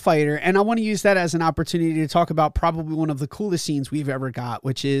hell of a fighter, and I want to use that as an opportunity to talk about probably one of the coolest scenes we've ever got,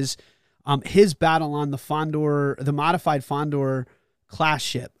 which is his battle on the modified Fondor class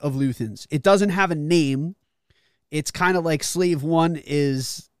ship of Luthens. It doesn't have a name. It's kind of like Slave One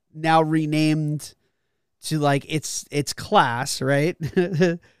is now renamed to like its class, right?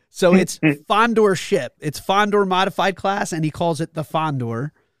 So it's Fondor ship. It's Fondor modified class, and he calls it the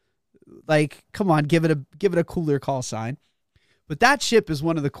Fondor. Like, come on, give it a cooler call sign. But that ship is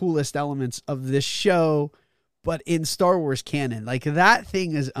one of the coolest elements of this show, but in Star Wars canon. Like, that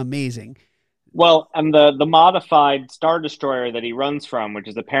thing is amazing. Well, and the modified Star Destroyer that he runs from, which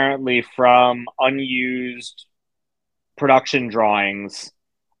is apparently from unused production drawings,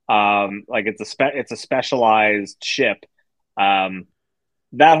 like it's a specialized ship.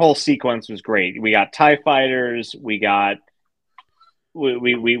 That whole sequence was great. We got TIE fighters, we got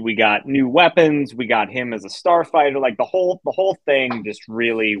new weapons, we got him as a starfighter. Like the whole thing just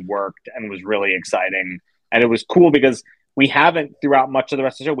really worked and was really exciting. And it was cool because we haven't, throughout much of the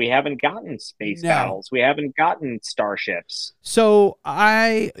rest of the show, we haven't gotten space battles. We haven't gotten starships. So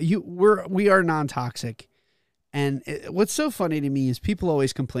we are non-toxic. And what's so funny to me is people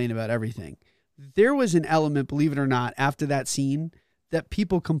always complain about everything. There was an element, believe it or not, after that scene that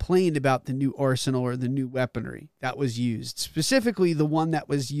people complained about the new arsenal or the new weaponry that was used, specifically the one that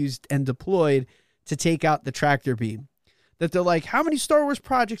was used and deployed to take out the tractor beam. That they're like, how many Star Wars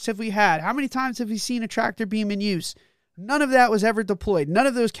projects have we had? How many times have we seen a tractor beam in use? None of that was ever deployed. None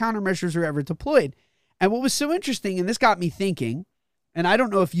of those countermeasures were ever deployed. And what was so interesting, and this got me thinking, and I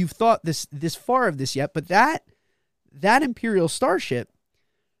don't know if you've thought this far of this yet, but that Imperial starship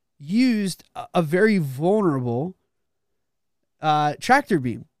used a very vulnerable tractor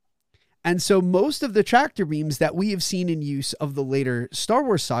beam. And so most of the tractor beams that we have seen in use of the later Star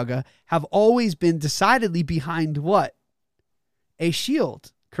Wars saga have always been decidedly behind what? A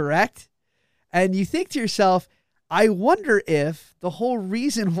shield, correct? And you think to yourself, I wonder if the whole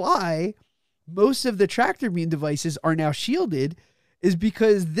reason why most of the tractor beam devices are now shielded is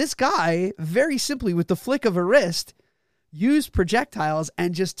because this guy, very simply with the flick of a wrist, used projectiles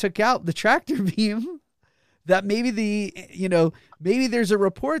and just took out the tractor beam. That maybe maybe there's a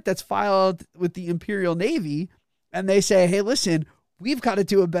report that's filed with the Imperial Navy and they say, hey, listen, we've got to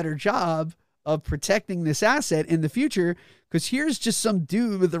do a better job of protecting this asset in the future because here's just some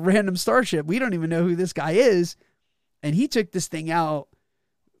dude with a random starship. We don't even know who this guy is. And he took this thing out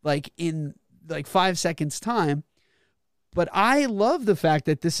like in like 5 seconds time. But I love the fact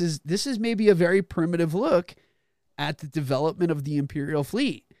that this is maybe a very primitive look at the development of the Imperial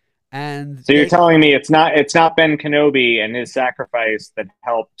fleet. And so you're telling me it's not Ben Kenobi and his sacrifice that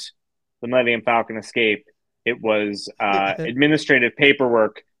helped the Millennium Falcon escape. It was administrative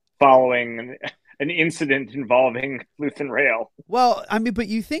paperwork following an incident involving Luthen Rail. Well, I mean, but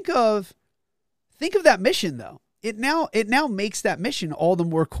you think of that mission though. It now makes that mission all the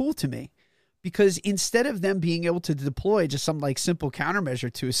more cool to me because instead of them being able to deploy just some like simple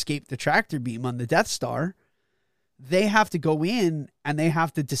countermeasure to escape the tractor beam on the Death Star, they have to go in and they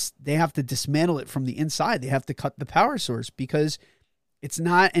have to dismantle it from the inside. They have to cut the power source because it's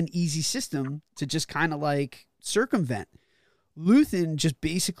not an easy system to just kind of like circumvent. Luthen just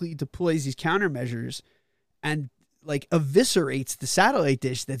basically deploys these countermeasures and like eviscerates the satellite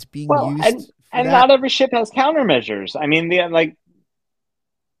dish that's being used. And not every ship has countermeasures. I mean,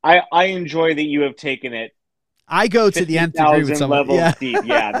 I enjoy that you have taken it. I go to the nth degree with some levels deep.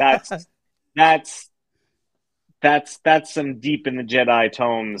 Yeah, that's some deep in the Jedi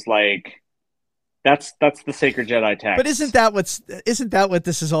tomes. Like that's the sacred Jedi text. But isn't that what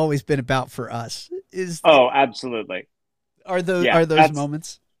this has always been about for us? Absolutely. Are those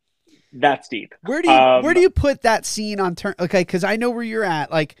moments? That's deep. Where do you put that scene on turn? Okay, because I know where you're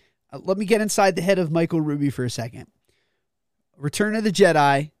at. Like, let me get inside the head of Michael Ruby for a second. Return of the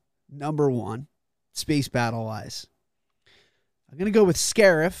Jedi, #1, space battle wise. I'm gonna go with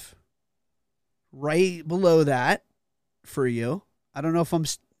Scarif. Right below that for you. I don't know if I'm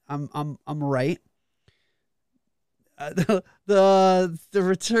right. The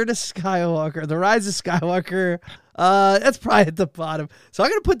Return of Skywalker, the Rise of Skywalker, that's probably at the bottom. So I'm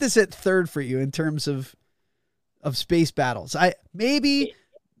going to put this at third for you in terms of space battles. I maybe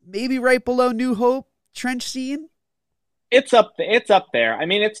right below New Hope trench scene. It's up there. I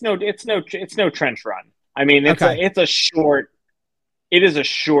mean, it's no trench run. I mean, it's a short. It is a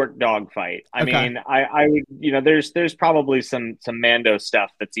short dogfight. I mean, I would, there's probably some Mando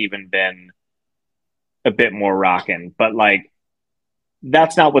stuff that's even been a bit more rocking, but like,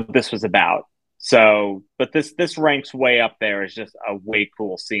 that's not what this was about. So, but this ranks way up there as just a way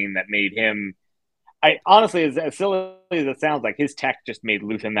cool scene that made him. I honestly, as silly as it sounds, like his tech just made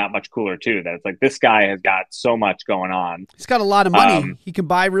Luthen that much cooler too. That it's like this guy has got so much going on. He's got a lot of money. He can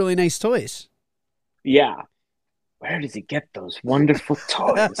buy really nice toys. Yeah. Where does he get those wonderful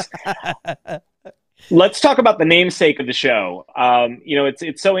toys? Let's talk about the namesake of the show.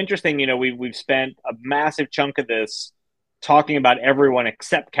 It's so interesting. We've spent a massive chunk of this talking about everyone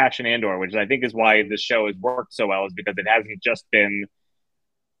except Cassian Andor, which I think is why this show has worked so well, is because it hasn't just been.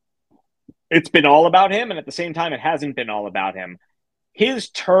 It's been all about him, and at the same time, it hasn't been all about him. His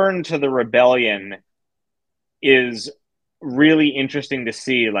turn to the rebellion is really interesting to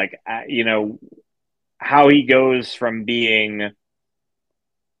see. Like, how he goes from being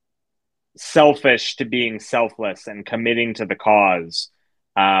selfish to being selfless and committing to the cause.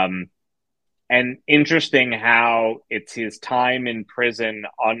 And interesting how it's his time in prison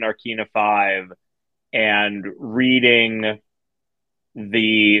on Narkina 5 and reading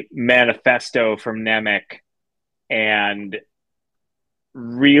the manifesto from Nemik and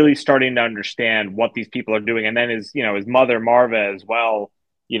really starting to understand what these people are doing. And then his mother Marva as well,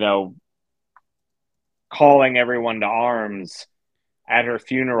 calling everyone to arms at her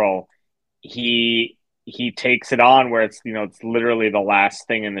funeral. He takes it on where it's literally the last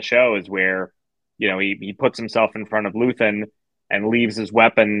thing in the show is where, he puts himself in front of Luthen and leaves his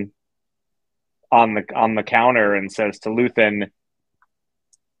weapon on the counter and says to Luthen,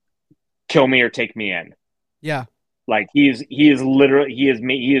 kill me or take me in. Yeah. Like he is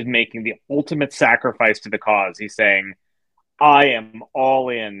making the ultimate sacrifice to the cause. He's saying, I am all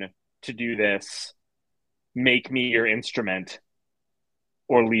in to do this. Make me your instrument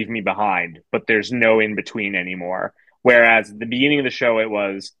or leave me behind, but there's no in between anymore. Whereas at the beginning of the show, it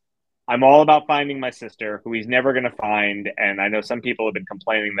was, I'm all about finding my sister, who he's never going to find. And I know some people have been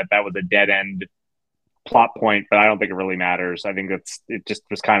complaining that that was a dead end plot point, but I don't think it really matters. I think it just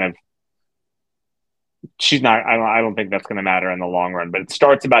was kind of, she's not, I don't think that's going to matter in the long run. But it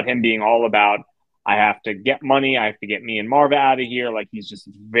starts about him being all about, I have to get money, I have to get me and Marva out of here. Like he's just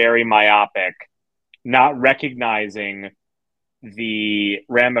very myopic, not recognizing the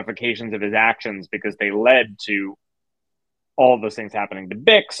ramifications of his actions because they led to all those things happening to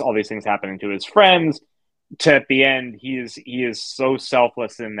Bix, all these things happening to his friends. To at the end, he is so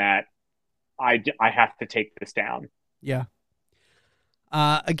selfless in that I have to take this down. Yeah.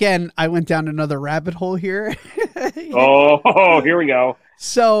 Again, I went down another rabbit hole here. Oh, here we go.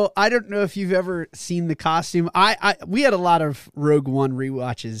 So I don't know if you've ever seen the costume. We had a lot of Rogue One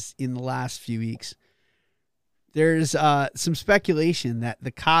rewatches in the last few weeks. There's some speculation that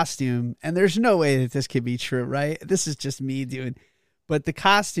the costume, and there's no way that this could be true, right? This is just me doing, but the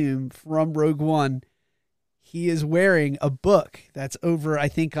costume from Rogue One, he is wearing a book that's over, I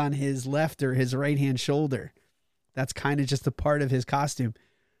think, on his left or his right-hand shoulder. That's kind of just a part of his costume.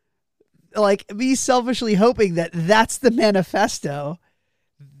 Like me selfishly hoping that that's the manifesto.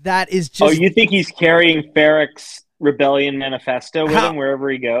 That is just. Oh, you think he's carrying Ferrick's rebellion manifesto with him wherever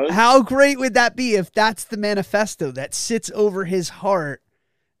he goes? How great would that be if that's the manifesto that sits over his heart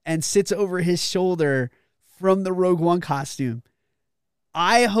and sits over his shoulder from the Rogue One costume?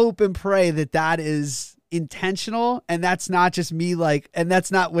 I hope and pray that that is intentional and that's not just me and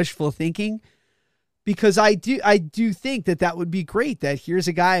that's not wishful thinking, because I do think that that would be great, that here's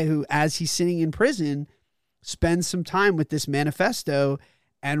a guy who, as he's sitting in prison, spends some time with this manifesto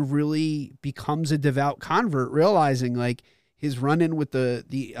and really becomes a devout convert, realizing like his run-in with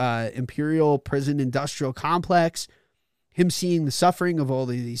the Imperial prison industrial complex, him seeing the suffering of all of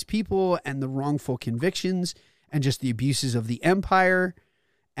these people and the wrongful convictions and just the abuses of the Empire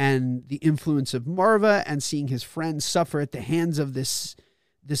and the influence of Marva, and seeing his friends suffer at the hands of this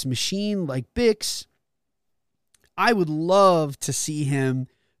machine like Bix. I would love to see him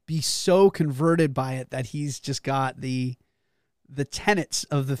be so converted by it that he's just got the tenets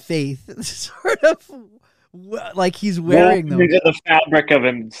of the faith sort of like he's wearing them. Into the fabric of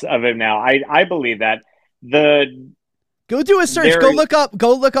him now. I believe that. Go do a search. Go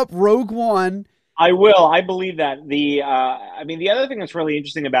look up Rogue One. I will. I believe that. The other thing that's really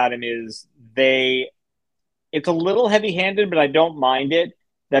interesting about him is it's a little heavy-handed, but I don't mind it,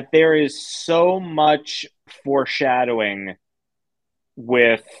 that there is so much foreshadowing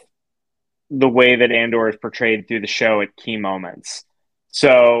with the way that Andor is portrayed through the show at key moments.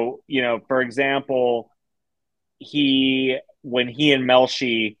 So, for example, when he and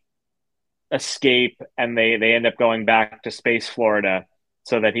Melshi escape and they end up going back to Space Florida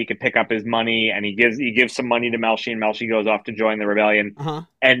so that he could pick up his money, and he gives some money to Melshi, and Melshi goes off to join the rebellion. Uh-huh.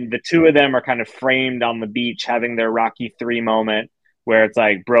 And the two of them are kind of framed on the beach having their Rocky III moment where it's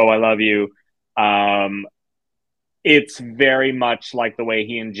like, bro, I love you. It's very much like the way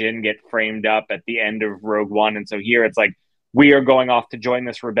he and Jin get framed up at the end of Rogue One. And so here it's like, we are going off to join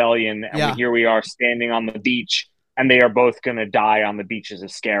this rebellion, and here we are standing on the beach, and they are both going to die on the beaches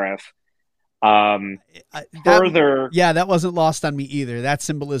of Scarif. That wasn't lost on me either. That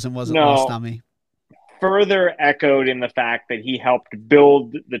symbolism wasn't lost on me. Further echoed in the fact that he helped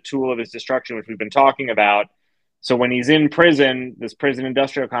build the tool of his destruction, which we've been talking about. So when he's in prison, this prison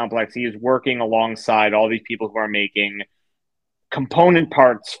industrial complex, he is working alongside all these people who are making component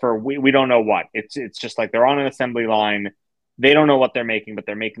parts for we don't know what. It's just like they're on an assembly line. They don't know what they're making, but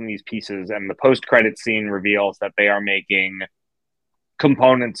they're making these pieces. And the post-credit scene reveals that they are making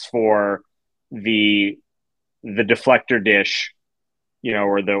components for the deflector dish,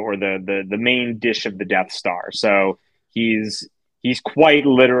 or the main dish of the Death Star. So he's quite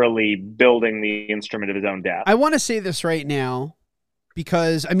literally building the instrument of his own death. I want to say this right now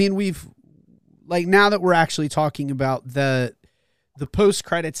because, we've, now that we're actually talking about the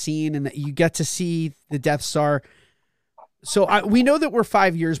post-credit scene and that you get to see the Death Star. So we know that we're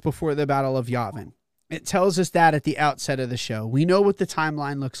 5 years before the Battle of Yavin. It tells us that at the outset of the show. We know what the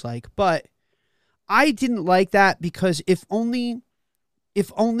timeline looks like, but I didn't like that because if only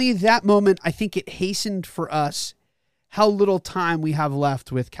that moment, I think it hastened for us how little time we have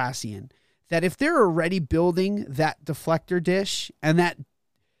left with Cassian. That if they're already building that deflector dish and that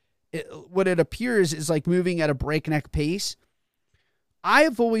what it appears is like moving at a breakneck pace, I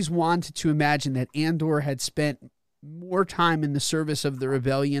have always wanted to imagine that Andor had spent more time in the service of the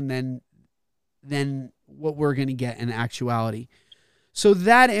rebellion than what we're going to get in actuality. So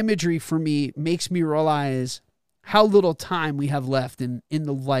that imagery for me makes me realize how little time we have left in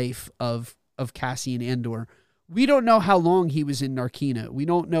the life of Cassian Andor. We don't know how long he was in Narkina. We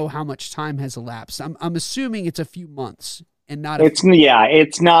don't know how much time has elapsed. I'm assuming it's a few months and not. It's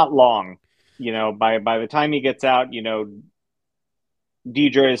not long. By the time he gets out,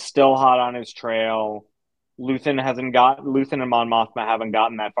 Deidre is still hot on his trail. Luthen and Mon Mothma haven't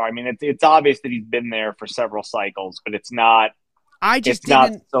gotten that far. I mean, it's obvious that he's been there for several cycles, but it's not.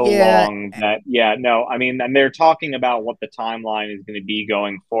 Not so long that no. I mean, and they're talking about what the timeline is going to be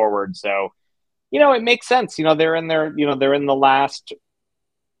going forward. So, it makes sense. They're in the last.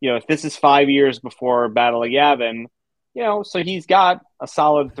 If this is 5 years before Battle of Yavin, so he's got a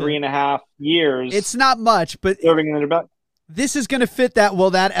solid 3.5 years. It's not much, but serving in the this is going to fit that.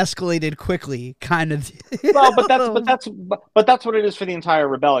 Well, that escalated quickly, kind of. Well, but that's what it is for the entire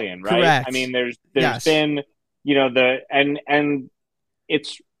rebellion, right? Correct. I mean, there's Yes. been and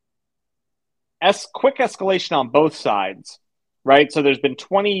it's quick escalation on both sides, right? So there's been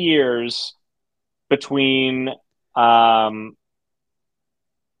 20 years between Revenge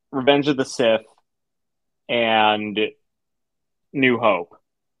of the Sith and New Hope.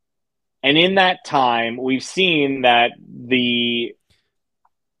 And in that time, we've seen that the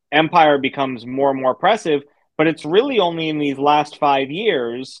Empire becomes more and more oppressive, but it's really only in these last 5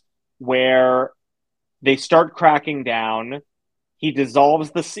 years where they start cracking down. He dissolves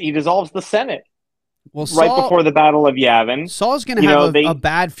the Senate. Well, right before the Battle of Yavin. Saul's going to have a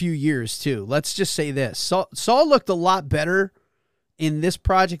bad few years too. Let's just say this: Saul looked a lot better in this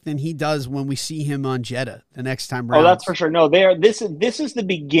project than he does when we see him on Jeddah the next time around. Oh, that's for sure. No, this is the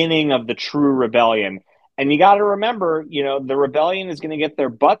beginning of the true rebellion, and you got to remember, the rebellion is going to get their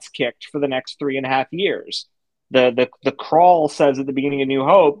butts kicked for the next 3.5 years. The crawl says at the beginning of New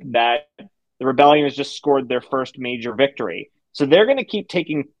Hope that the rebellion has just scored their first major victory, so they're going to keep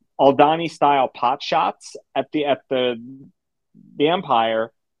taking Aldhani style pot shots at the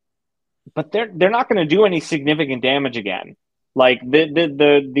Empire, but they're not going to do any significant damage again. Like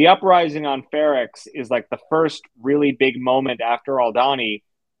the uprising on Ferrix is like the first really big moment after Aldhani,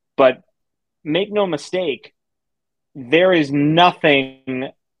 but make no mistake, there is nothing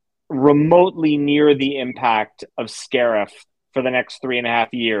remotely near the impact of Scarif for the next 3.5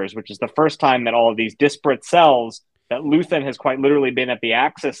 years, which is the first time that all of these disparate cells that Luthen has quite literally been at the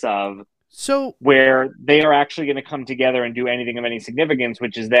axis of, so where they are actually going to come together and do anything of any significance,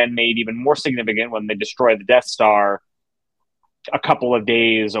 which is then made even more significant when they destroy the Death Star a couple of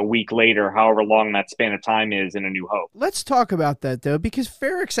days, a week later, however long that span of time is in A New Hope. Let's talk about that, though, because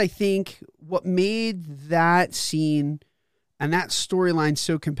Ferrix, I think, what made that scene and that storyline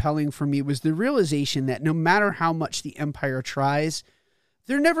so compelling for me was the realization that no matter how much the Empire tries,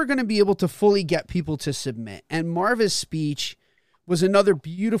 they're never going to be able to fully get people to submit. And Marva's speech was another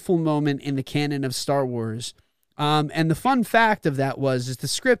beautiful moment in the canon of Star Wars. And the fun fact of that is the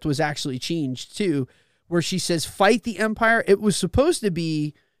script was actually changed, too, where she says, fight the Empire. It was supposed to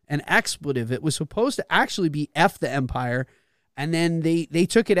be an expletive. It was supposed to actually be F the Empire. And then they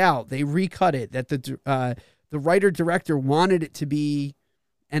took it out. They recut it, that the writer-director wanted it to be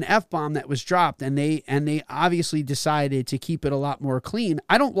an F-bomb that was dropped, and they obviously decided to keep it a lot more clean.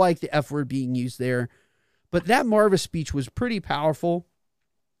 I don't like the F word being used there, but that Marva speech was pretty powerful.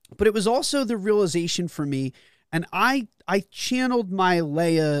 But it was also the realization for me, and I channeled my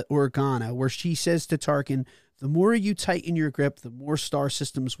Leia Organa, where she says to Tarkin, the more you tighten your grip, the more star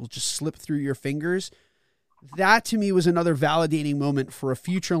systems will just slip through your fingers. That, to me, was another validating moment for a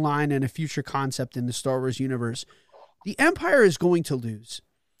future line and a future concept in the Star Wars universe. The Empire is going to lose.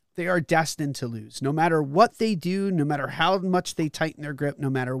 They are destined to lose. No matter what they do, no matter how much they tighten their grip, no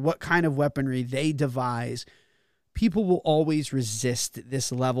matter what kind of weaponry they devise, people will always resist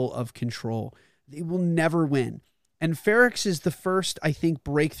this level of control. They will never win. And Ferrix is the first, I think,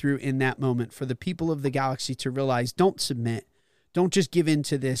 breakthrough in that moment for the people of the galaxy to realize, don't submit. Don't just give in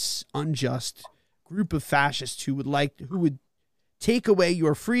to this unjust group of fascists who would take away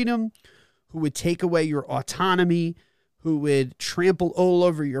your freedom, who would take away your autonomy, who would trample all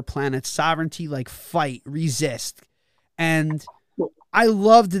over your planet's sovereignty. Like, fight, resist. And I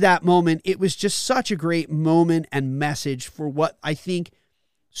loved that moment. It was just such a great moment and message for what I think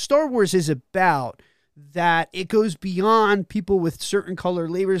Star Wars is about, that it goes beyond people with certain color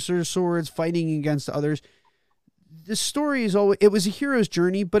laser swords fighting against others. The story is always, it was a hero's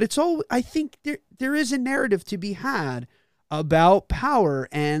journey, but it's all, I think there is a narrative to be had about power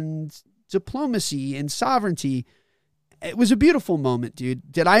and diplomacy and sovereignty. It was a beautiful moment,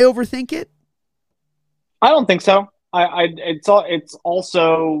 dude. Did I overthink it? I don't think so. It's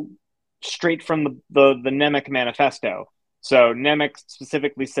also straight from the Nemec manifesto. So Nemec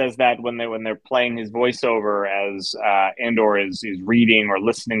specifically says that when they're playing his voiceover as Andor is reading or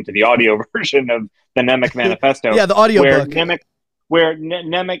listening to the audio version of the Nemec manifesto, Yeah, the where audiobook.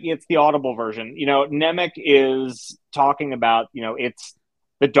 Nemec, it's the audible version. Nemec is talking about, it's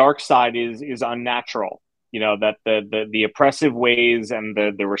the dark side is unnatural. That the oppressive ways and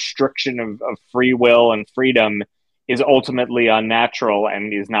the restriction of free will and freedom is ultimately unnatural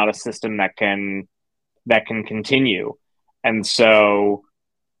and is not a system that can continue. And so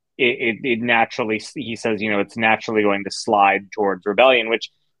it naturally, he says, it's naturally going to slide towards rebellion,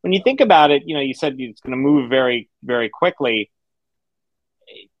 which when you think about it, you said it's going to move very, very quickly.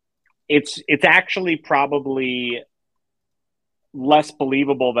 It's actually probably less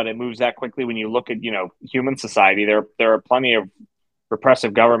believable that it moves that quickly when you look at, human society. There are plenty of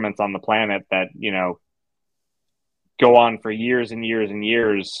repressive governments on the planet that, go on for years and years and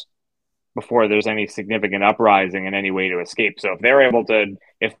years before there's any significant uprising and any way to escape. So if they're able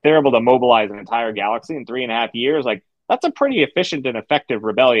to mobilize an entire galaxy in 3.5 years, like that's a pretty efficient and effective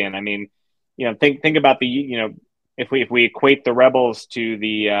rebellion. I mean, think about if we equate the rebels to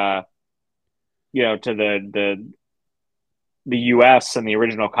the to the U.S. and the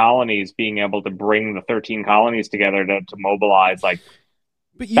original colonies being able to bring the 13 colonies together to mobilize, like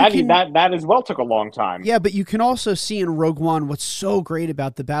But you that can, that as well took a long time. yeah, but you can also see in Rogue One what's so great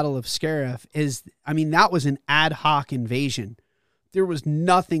about the Battle of Scarif is, I mean, that was an ad hoc invasion. There was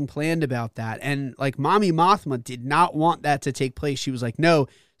nothing planned about that. And like Mommy Mothma did not want that to take place. She was like, no,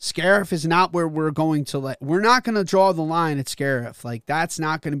 Scarif is not where we're going to we're not going to draw the line at Scarif. Like that's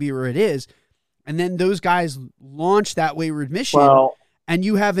not going to be where it is. And then those guys launch that wayward mission. Well, and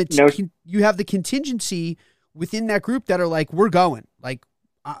you have you have the contingency within that group that are like, we're going, like,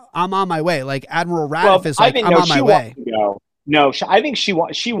 I'm on my way. Like Admiral Radif is like, I'm on my way. No, I think she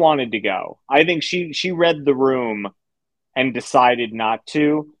wanted to go. I think she read the room and decided not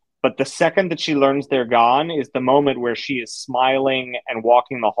to. But the second that she learns they're gone is the moment where she is smiling and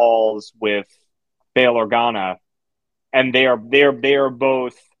walking the halls with Bail Organa, and they are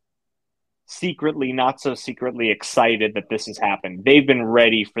both secretly, not so secretly excited that this has happened. They've been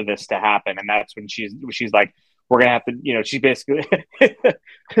ready for this to happen, and that's when she's like, we're gonna have to, she's basically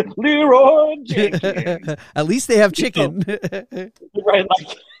Leroy Jenkins. At least they have chicken, right?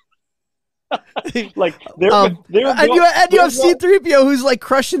 Like they're and you have C-3PO who's like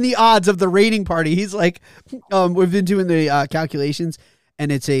crushing the odds of the raiding party. He's like, we've been doing the calculations,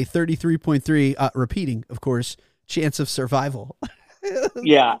 and it's a 33.3 repeating, of course, chance of survival.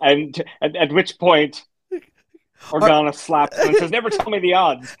 Yeah, and at which point Organa slaps him and says, "Never tell me the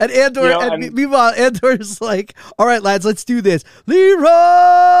odds." And Andor, meanwhile, Andor's like, "All right, lads, let's do this."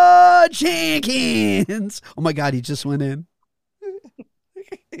 Leroy Jenkins. Oh my God, he just went in.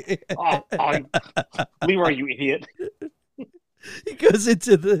 Leroy, you idiot! He goes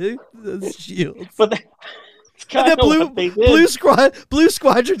into the shield, but Blue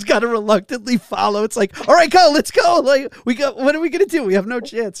Squadron's got to reluctantly follow. It's like, all right, go, let's go. Like what are we gonna do? We have no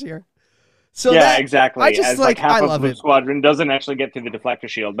chance here. So yeah, exactly. I just like half I of love Blue it. Squadron doesn't actually get through the deflector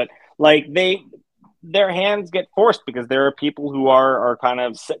shield, but like their hands get forced because there are people who are kind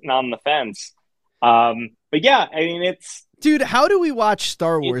of sitting on the fence. But yeah, I mean, dude. How do we watch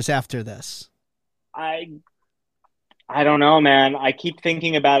Star Wars after this? I don't know, man. I keep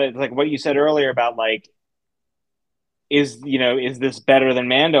thinking about it, like what you said earlier about like, is this better than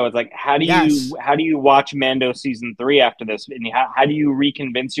Mando? It's like, how do you watch Mando season 3 after this, and how do you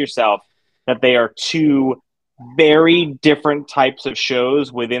reconvince yourself that they are two very different types of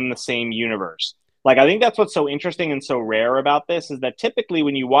shows within the same universe? Like, I think that's what's so interesting and so rare about this is that typically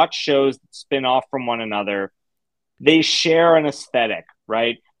when you watch shows that spin off from one another, they share an aesthetic,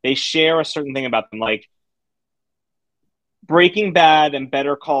 right? They share a certain thing about them. Like Breaking Bad and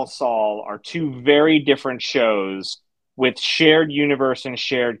Better Call Saul are two very different shows with shared universe and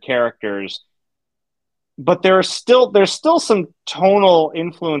shared characters. But there's still some tonal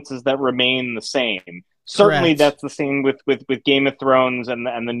influences that remain the same. Certainly, Correct. That's the same with Game of Thrones and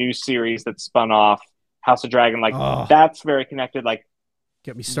the new series that spun off, House of Dragon. Like that's very connected. Like,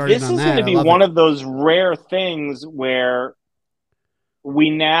 get me started. This is going to be one of those rare things where we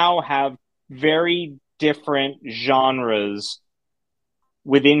now have very different genres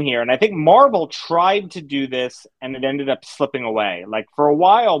within here. And I think Marvel tried to do this and it ended up slipping away. Like for a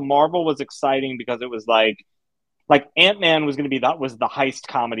while, Marvel was exciting because it was like Ant-Man was going to be the heist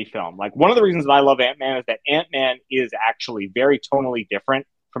comedy film. Like one of the reasons that I love Ant-Man is that Ant-Man is actually very tonally different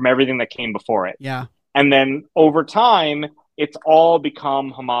from everything that came before it. Yeah. And then over time, it's all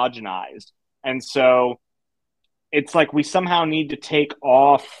become homogenized. And so it's like we somehow need to take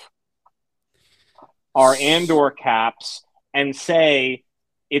off our Andor caps and say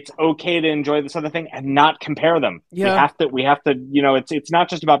it's okay to enjoy this other thing and not compare them. Yeah. We have to, it's not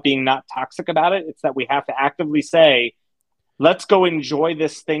just about being not toxic about it. It's that we have to actively say, let's go enjoy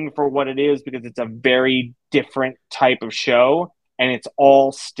this thing for what it is, because it's a very different type of show and it's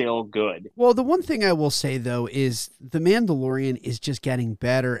all still good. Well, the one thing I will say, though, is The Mandalorian is just getting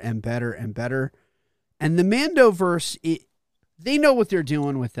better and better and better. And the Mandoverse, they know what they're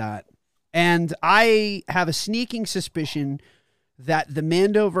doing with that. And I have a sneaking suspicion that the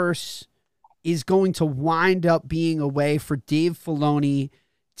Mandoverse is going to wind up being a way for Dave Filoni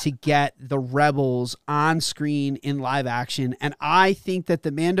to get the Rebels on screen in live action. And I think that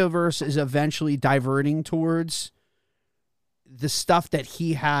the Mandoverse is eventually diverting towards the stuff that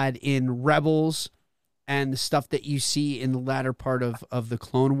he had in Rebels and the stuff that you see in the latter part of the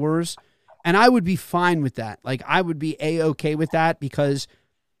Clone Wars. And I would be fine with that. Like, I would be A-okay with that, because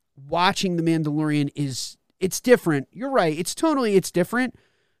watching The Mandalorian it's different. You're right. It's different.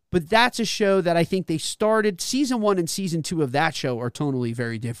 But that's a show that I think they started. Season 1 and Season 2 of that show are totally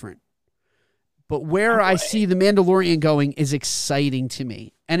very different. But where I see The Mandalorian going is exciting to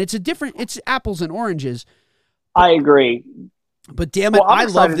me. And it's apples and oranges. I agree. But damn it, I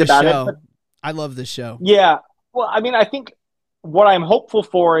love this show. I love this show. Yeah. Well, I mean, I think what I'm hopeful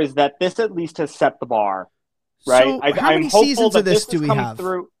for is that this at least has set the bar, right? So how many seasons of this do we have?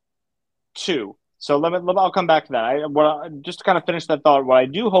 Through 2. So I'll come back to that. Just to kind of finish that thought, what I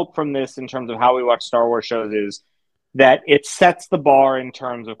do hope from this in terms of how we watch Star Wars shows is that it sets the bar in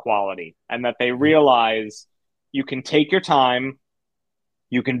terms of quality, and that they realize you can take your time,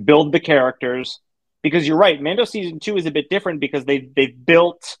 you can build the characters, because you're right, Mando Season 2 is a bit different because they've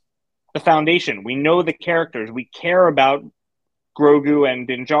built the foundation. We know the characters. We care about Grogu and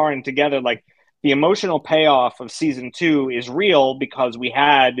Din Djarin together. Like, the emotional payoff of Season 2 is real because we've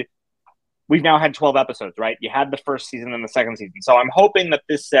now had 12 episodes, right? You had the first season and the second season. So I'm hoping that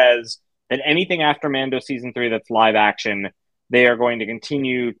this says that anything after Mando Season 3 that's live action, they are going to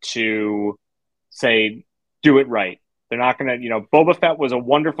continue to say, do it right. They're not going to, Boba Fett was a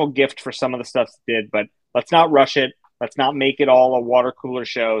wonderful gift for some of the stuff it did, but let's not rush it. Let's not make it all a water cooler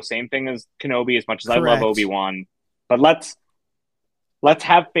show. Same thing as Kenobi, as much as Correct. I love Obi-Wan. But let's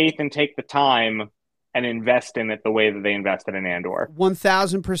have faith and take the time and invest in it the way that they invested in Andor.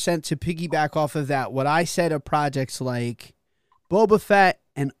 1,000% to piggyback off of that. What I said of projects like Boba Fett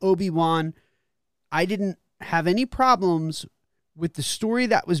and Obi-Wan, I didn't have any problems with the story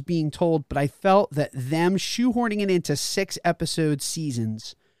that was being told, but I felt that them shoehorning it into 6-episode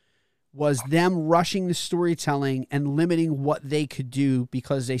seasons was them rushing the storytelling and limiting what they could do,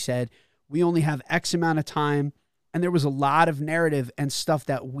 because they said, we only have X amount of time. And there was a lot of narrative and stuff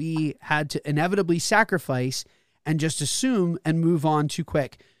that we had to inevitably sacrifice and just assume and move on too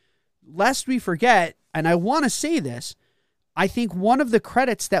quick. Lest we forget, and I want to say this, I think one of the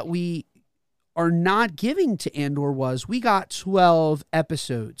credits that we are not giving to Andor was we got 12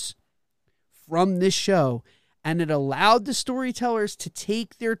 episodes from this show, and it allowed the storytellers to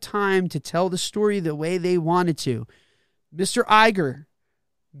take their time to tell the story the way they wanted to. Mr. Iger,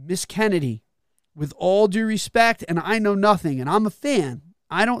 Miss Kennedy, with all due respect, and I know nothing, and I'm a fan,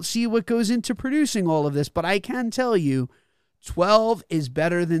 I don't see what goes into producing all of this, but I can tell you 12 is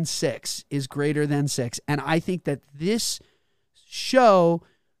better than 6, is greater than 6. And I think that this show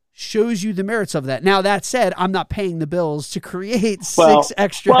shows you the merits of that. Now, that said, I'm not paying the bills to create 6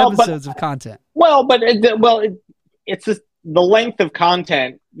 extra episodes of content. It's just the length of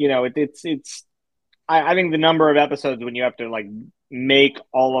content, I think the number of episodes when you have to make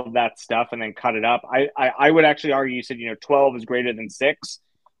all of that stuff and then cut it up. I would actually argue, you said, 12 is greater than 6.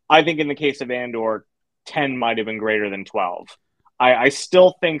 I think in the case of Andor, 10 might have been greater than 12. I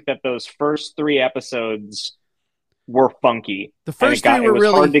still think that those first 3 episodes were funky. The first 3 were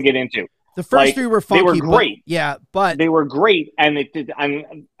really hard to get into. The first 3 were funky. They were great. But they were great. And it did.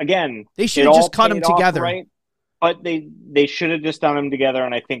 And again, they should have just cut them together. Right? But they should have just done them together.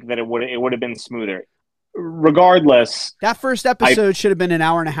 And I think that it would have been smoother. Regardless, that first episode should have been an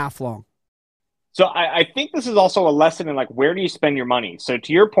hour and a half long. So I think this is also a lesson in where do you spend your money? So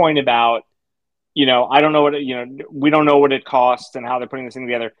to your point about, I don't know what, we don't know what it costs and how they're putting this thing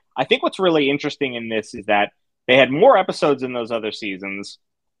together. I think what's really interesting in this is that they had more episodes in those other seasons,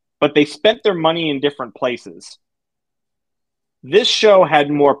 but they spent their money in different places. This show had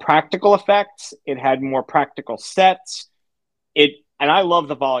more practical effects. It had more practical sets. And I love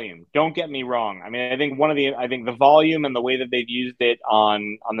the volume. Don't get me wrong. I mean, I think the volume and the way that they've used it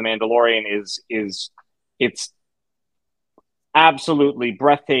on The Mandalorian it's absolutely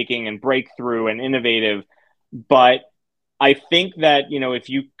breathtaking and breakthrough and innovative. But I think that, if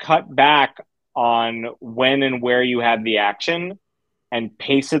you cut back on when and where you have the action and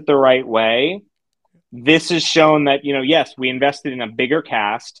pace it the right way, this has shown that, yes, we invested in a bigger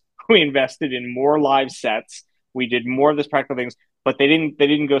cast, we invested in more live sets, we did more of this practical things, but they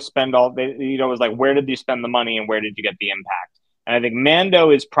didn't go spend all it was like, where did you spend the money and where did you get the impact? And I think Mando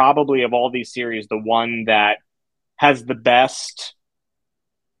is probably, of all these series, the one that has the best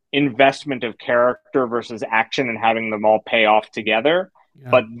investment of character versus action and having them all pay off together. Yeah.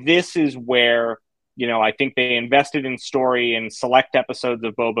 But this is where, I think they invested in story in select episodes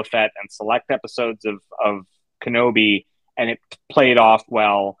of Boba Fett and select episodes of Kenobi, and it played off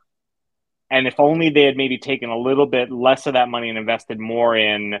well. And if only they had maybe taken a little bit less of that money and invested more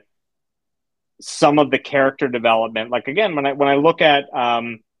in some of the character development. Like, again, when I look at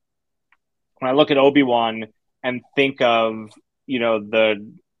Obi-Wan and think of,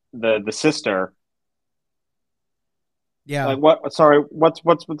 the sister. Yeah. Like, what? Sorry, what's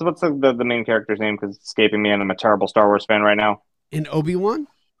the main character's name? Because it's escaping me, and I'm a terrible Star Wars fan right now. In Obi-Wan?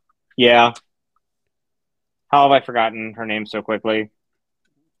 Yeah. How have I forgotten her name so quickly?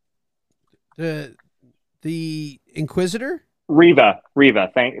 The Inquisitor? Riva. There we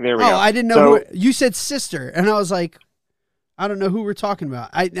go. I didn't know. You said sister, and I was like, I don't know who we're talking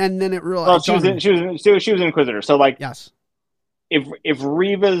about. And then it realized. Well, she was an Inquisitor. So, like, yes. If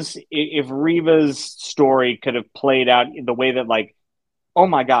Riva's story could have played out the way that, like, oh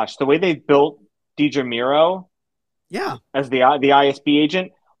my gosh, the way they built Dedra Meero, yeah, as the ISB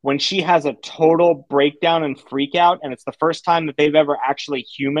agent, when she has a total breakdown and freak out, and it's the first time that they've ever actually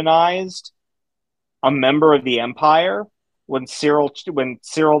humanized a member of the Empire, when Cyril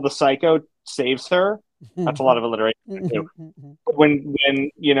the Psycho saves her. That's a lot of alliteration too. When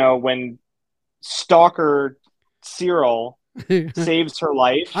Stalker Cyril saves her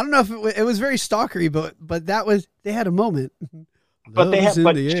life. I don't know if it was very stalkery, but they had a moment. But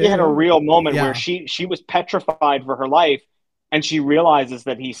she had a real moment where she was petrified for her life, and she realizes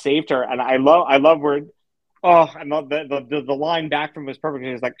that he saved her. And I love where, and the line back from him was perfect.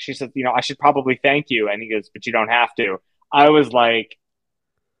 She's like, she says, I should probably thank you, and he goes, but you don't have to. I was like,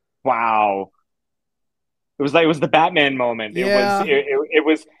 wow. It was the Batman moment. Yeah.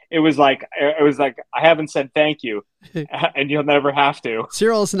 It was like I haven't said thank you, and you'll never have to.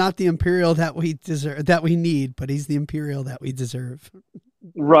 Cyril's not the Imperial that we deserve, that we need, but he's the Imperial that we deserve.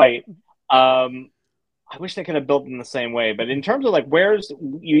 Right. I wish they could have built them the same way. But in terms of, like, where's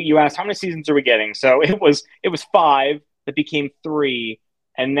you asked how many seasons are we getting? So it was 5 that became 3,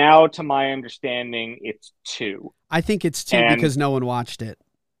 and now, to my understanding, it's 2. I think it's 2 because no one watched it.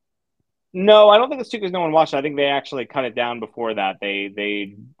 No, I don't think it's 2 because no one watched it. I think they actually cut it down before that.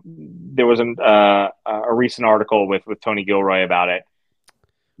 There was a recent article with Tony Gilroy about it.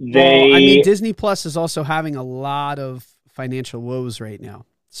 Disney Plus is also having a lot of financial woes right now,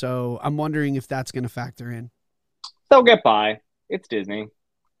 so I'm wondering if that's going to factor in. They'll get by. It's Disney.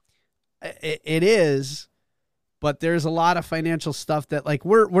 It is, but there's a lot of financial stuff that, like,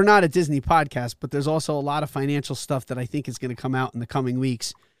 we're not a Disney podcast, but there's also a lot of financial stuff that I think is going to come out in the coming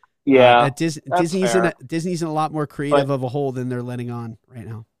weeks. Yeah, Disney's in a lot more creative of a hole than they're letting on right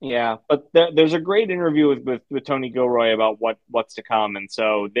now. Yeah, but there's a great interview with Tony Gilroy about what's to come, and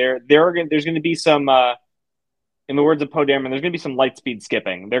so there's going to be some, in the words of Poe Dameron, there's going to be some light speed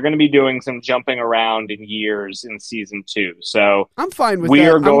skipping. They're going to be doing some jumping around in years in season 2. So I'm fine with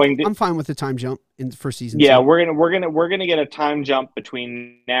that. I'm fine with the time jump for season 2. Yeah, we're gonna get a time jump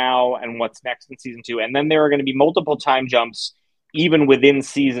between now and what's next in season 2, and then there are going to be multiple time jumps even within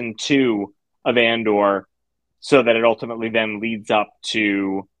season 2 of Andor, so that it ultimately then leads up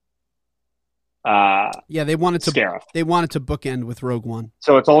to they wanted to Scarif. They wanted to bookend with Rogue One.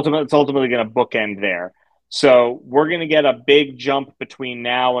 So it's ultimately going to bookend there. So we're going to get a big jump between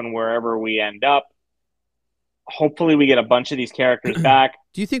now and wherever we end up. Hopefully we get a bunch of these characters back.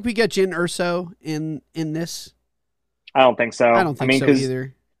 Do you think we get Jyn Erso in this? I don't think so. I don't think so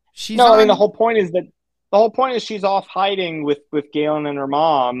either. The whole point is she's off hiding with Galen and her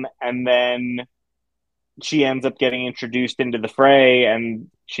mom, and then she ends up getting introduced into the fray, and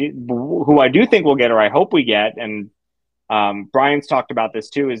who I do think we'll get, or I hope we get, and Brian's talked about this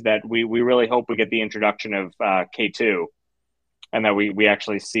too, is that we really hope we get the introduction of K2, and that we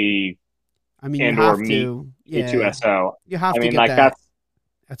actually see Andor meet K2SO. You have to get like that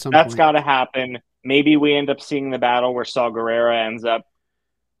at some point. That's got to happen. Maybe we end up seeing the battle where Saw Gerrera ends up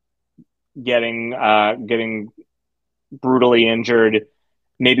getting brutally injured.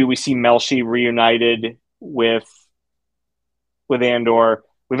 Maybe we see Melshi reunited with Andor.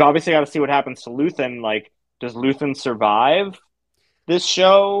 We've obviously got to see what happens to Luthen. Like, does Luthen survive this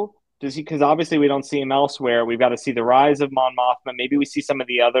show? Does he? Because obviously we don't see him elsewhere. We've got to see the rise of Mon Mothma. Maybe we see some of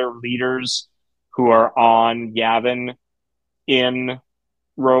the other leaders who are on Yavin in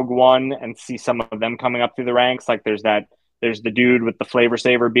Rogue One and see some of them coming up through the ranks. Like there's the dude with the Flavor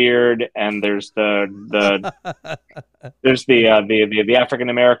Saver beard, and there's the African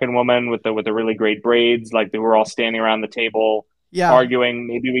American woman with the really great braids. Like they were all standing around the table arguing.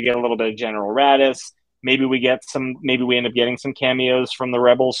 Maybe we get a little bit of General Radis. Maybe we end up getting some cameos from the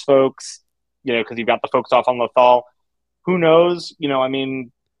Rebels folks, because you've got the folks off on Lothal. Who knows? I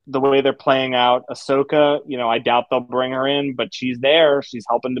mean, the way they're playing out Ahsoka, I doubt they'll bring her in, but she's there. She's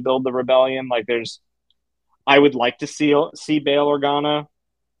helping to build the rebellion. Like I would like to see Bail Organa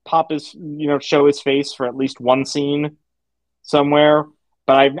pop his, show his face for at least one scene somewhere.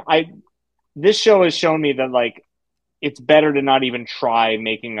 But this show has shown me that like, it's better to not even try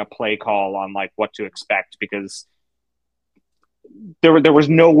making a play call on like what to expect, because there was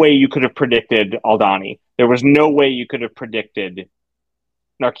no way you could have predicted Aldhani. There was no way you could have predicted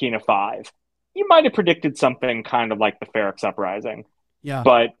Narkina 5. You might have predicted something kind of like the Ferrex Uprising. Yeah.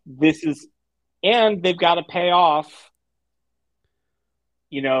 But and they've got to pay off,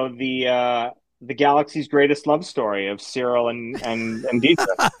 the galaxy's greatest love story of Cyril and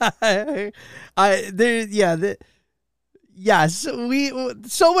Deetra. Yes,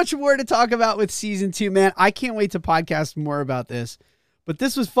 so much more to talk about with season 2, man. I can't wait to podcast more about this. But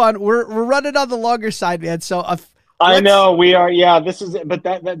this was fun. We're running on the longer side, man. So I know we are. Yeah, this is it. But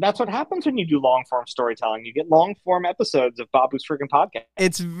that's what happens when you do long form storytelling. You get long form episodes of Babu's freaking podcast.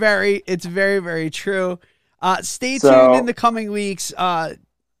 It's very, very true. Stay tuned in the coming weeks.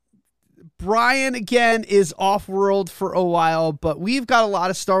 Brian, again, is off-world for a while, but we've got a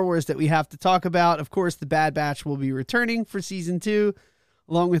lot of Star Wars that we have to talk about. Of course, the Bad Batch will be returning for season 2,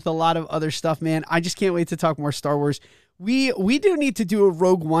 along with a lot of other stuff, man. I just can't wait to talk more Star Wars. We do need to do a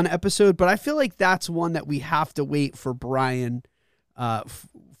Rogue One episode, but I feel like that's one that we have to wait for Brian. Yeah,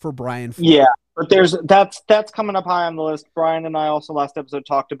 but that's coming up high on the list. Brian and I also last episode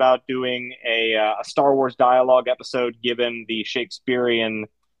talked about doing a Star Wars dialogue episode, given the Shakespearean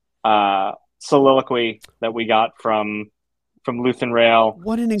soliloquy that we got from Luthen Rail.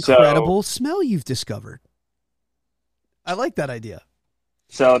 What an incredible smell you've discovered. I like that idea.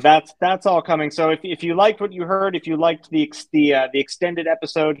 So that's all coming. So if you liked what you heard, if you liked the extended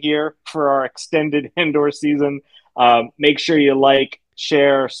episode here for our extended Endor season, make sure you like,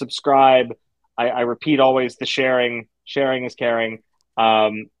 share, subscribe. I repeat always the sharing is caring.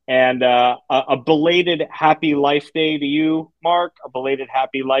 And a belated happy Life Day to you, Mark. A belated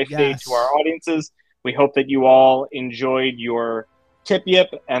happy Life Day to our audiences. We hope that you all enjoyed your tip yip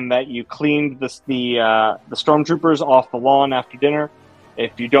and that you cleaned the stormtroopers off the lawn after dinner.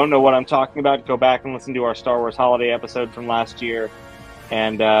 If you don't know what I'm talking about, go back and listen to our Star Wars holiday episode from last year.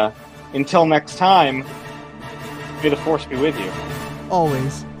 And until next time, may the Force be with you.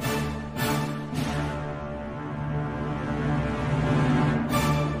 Always.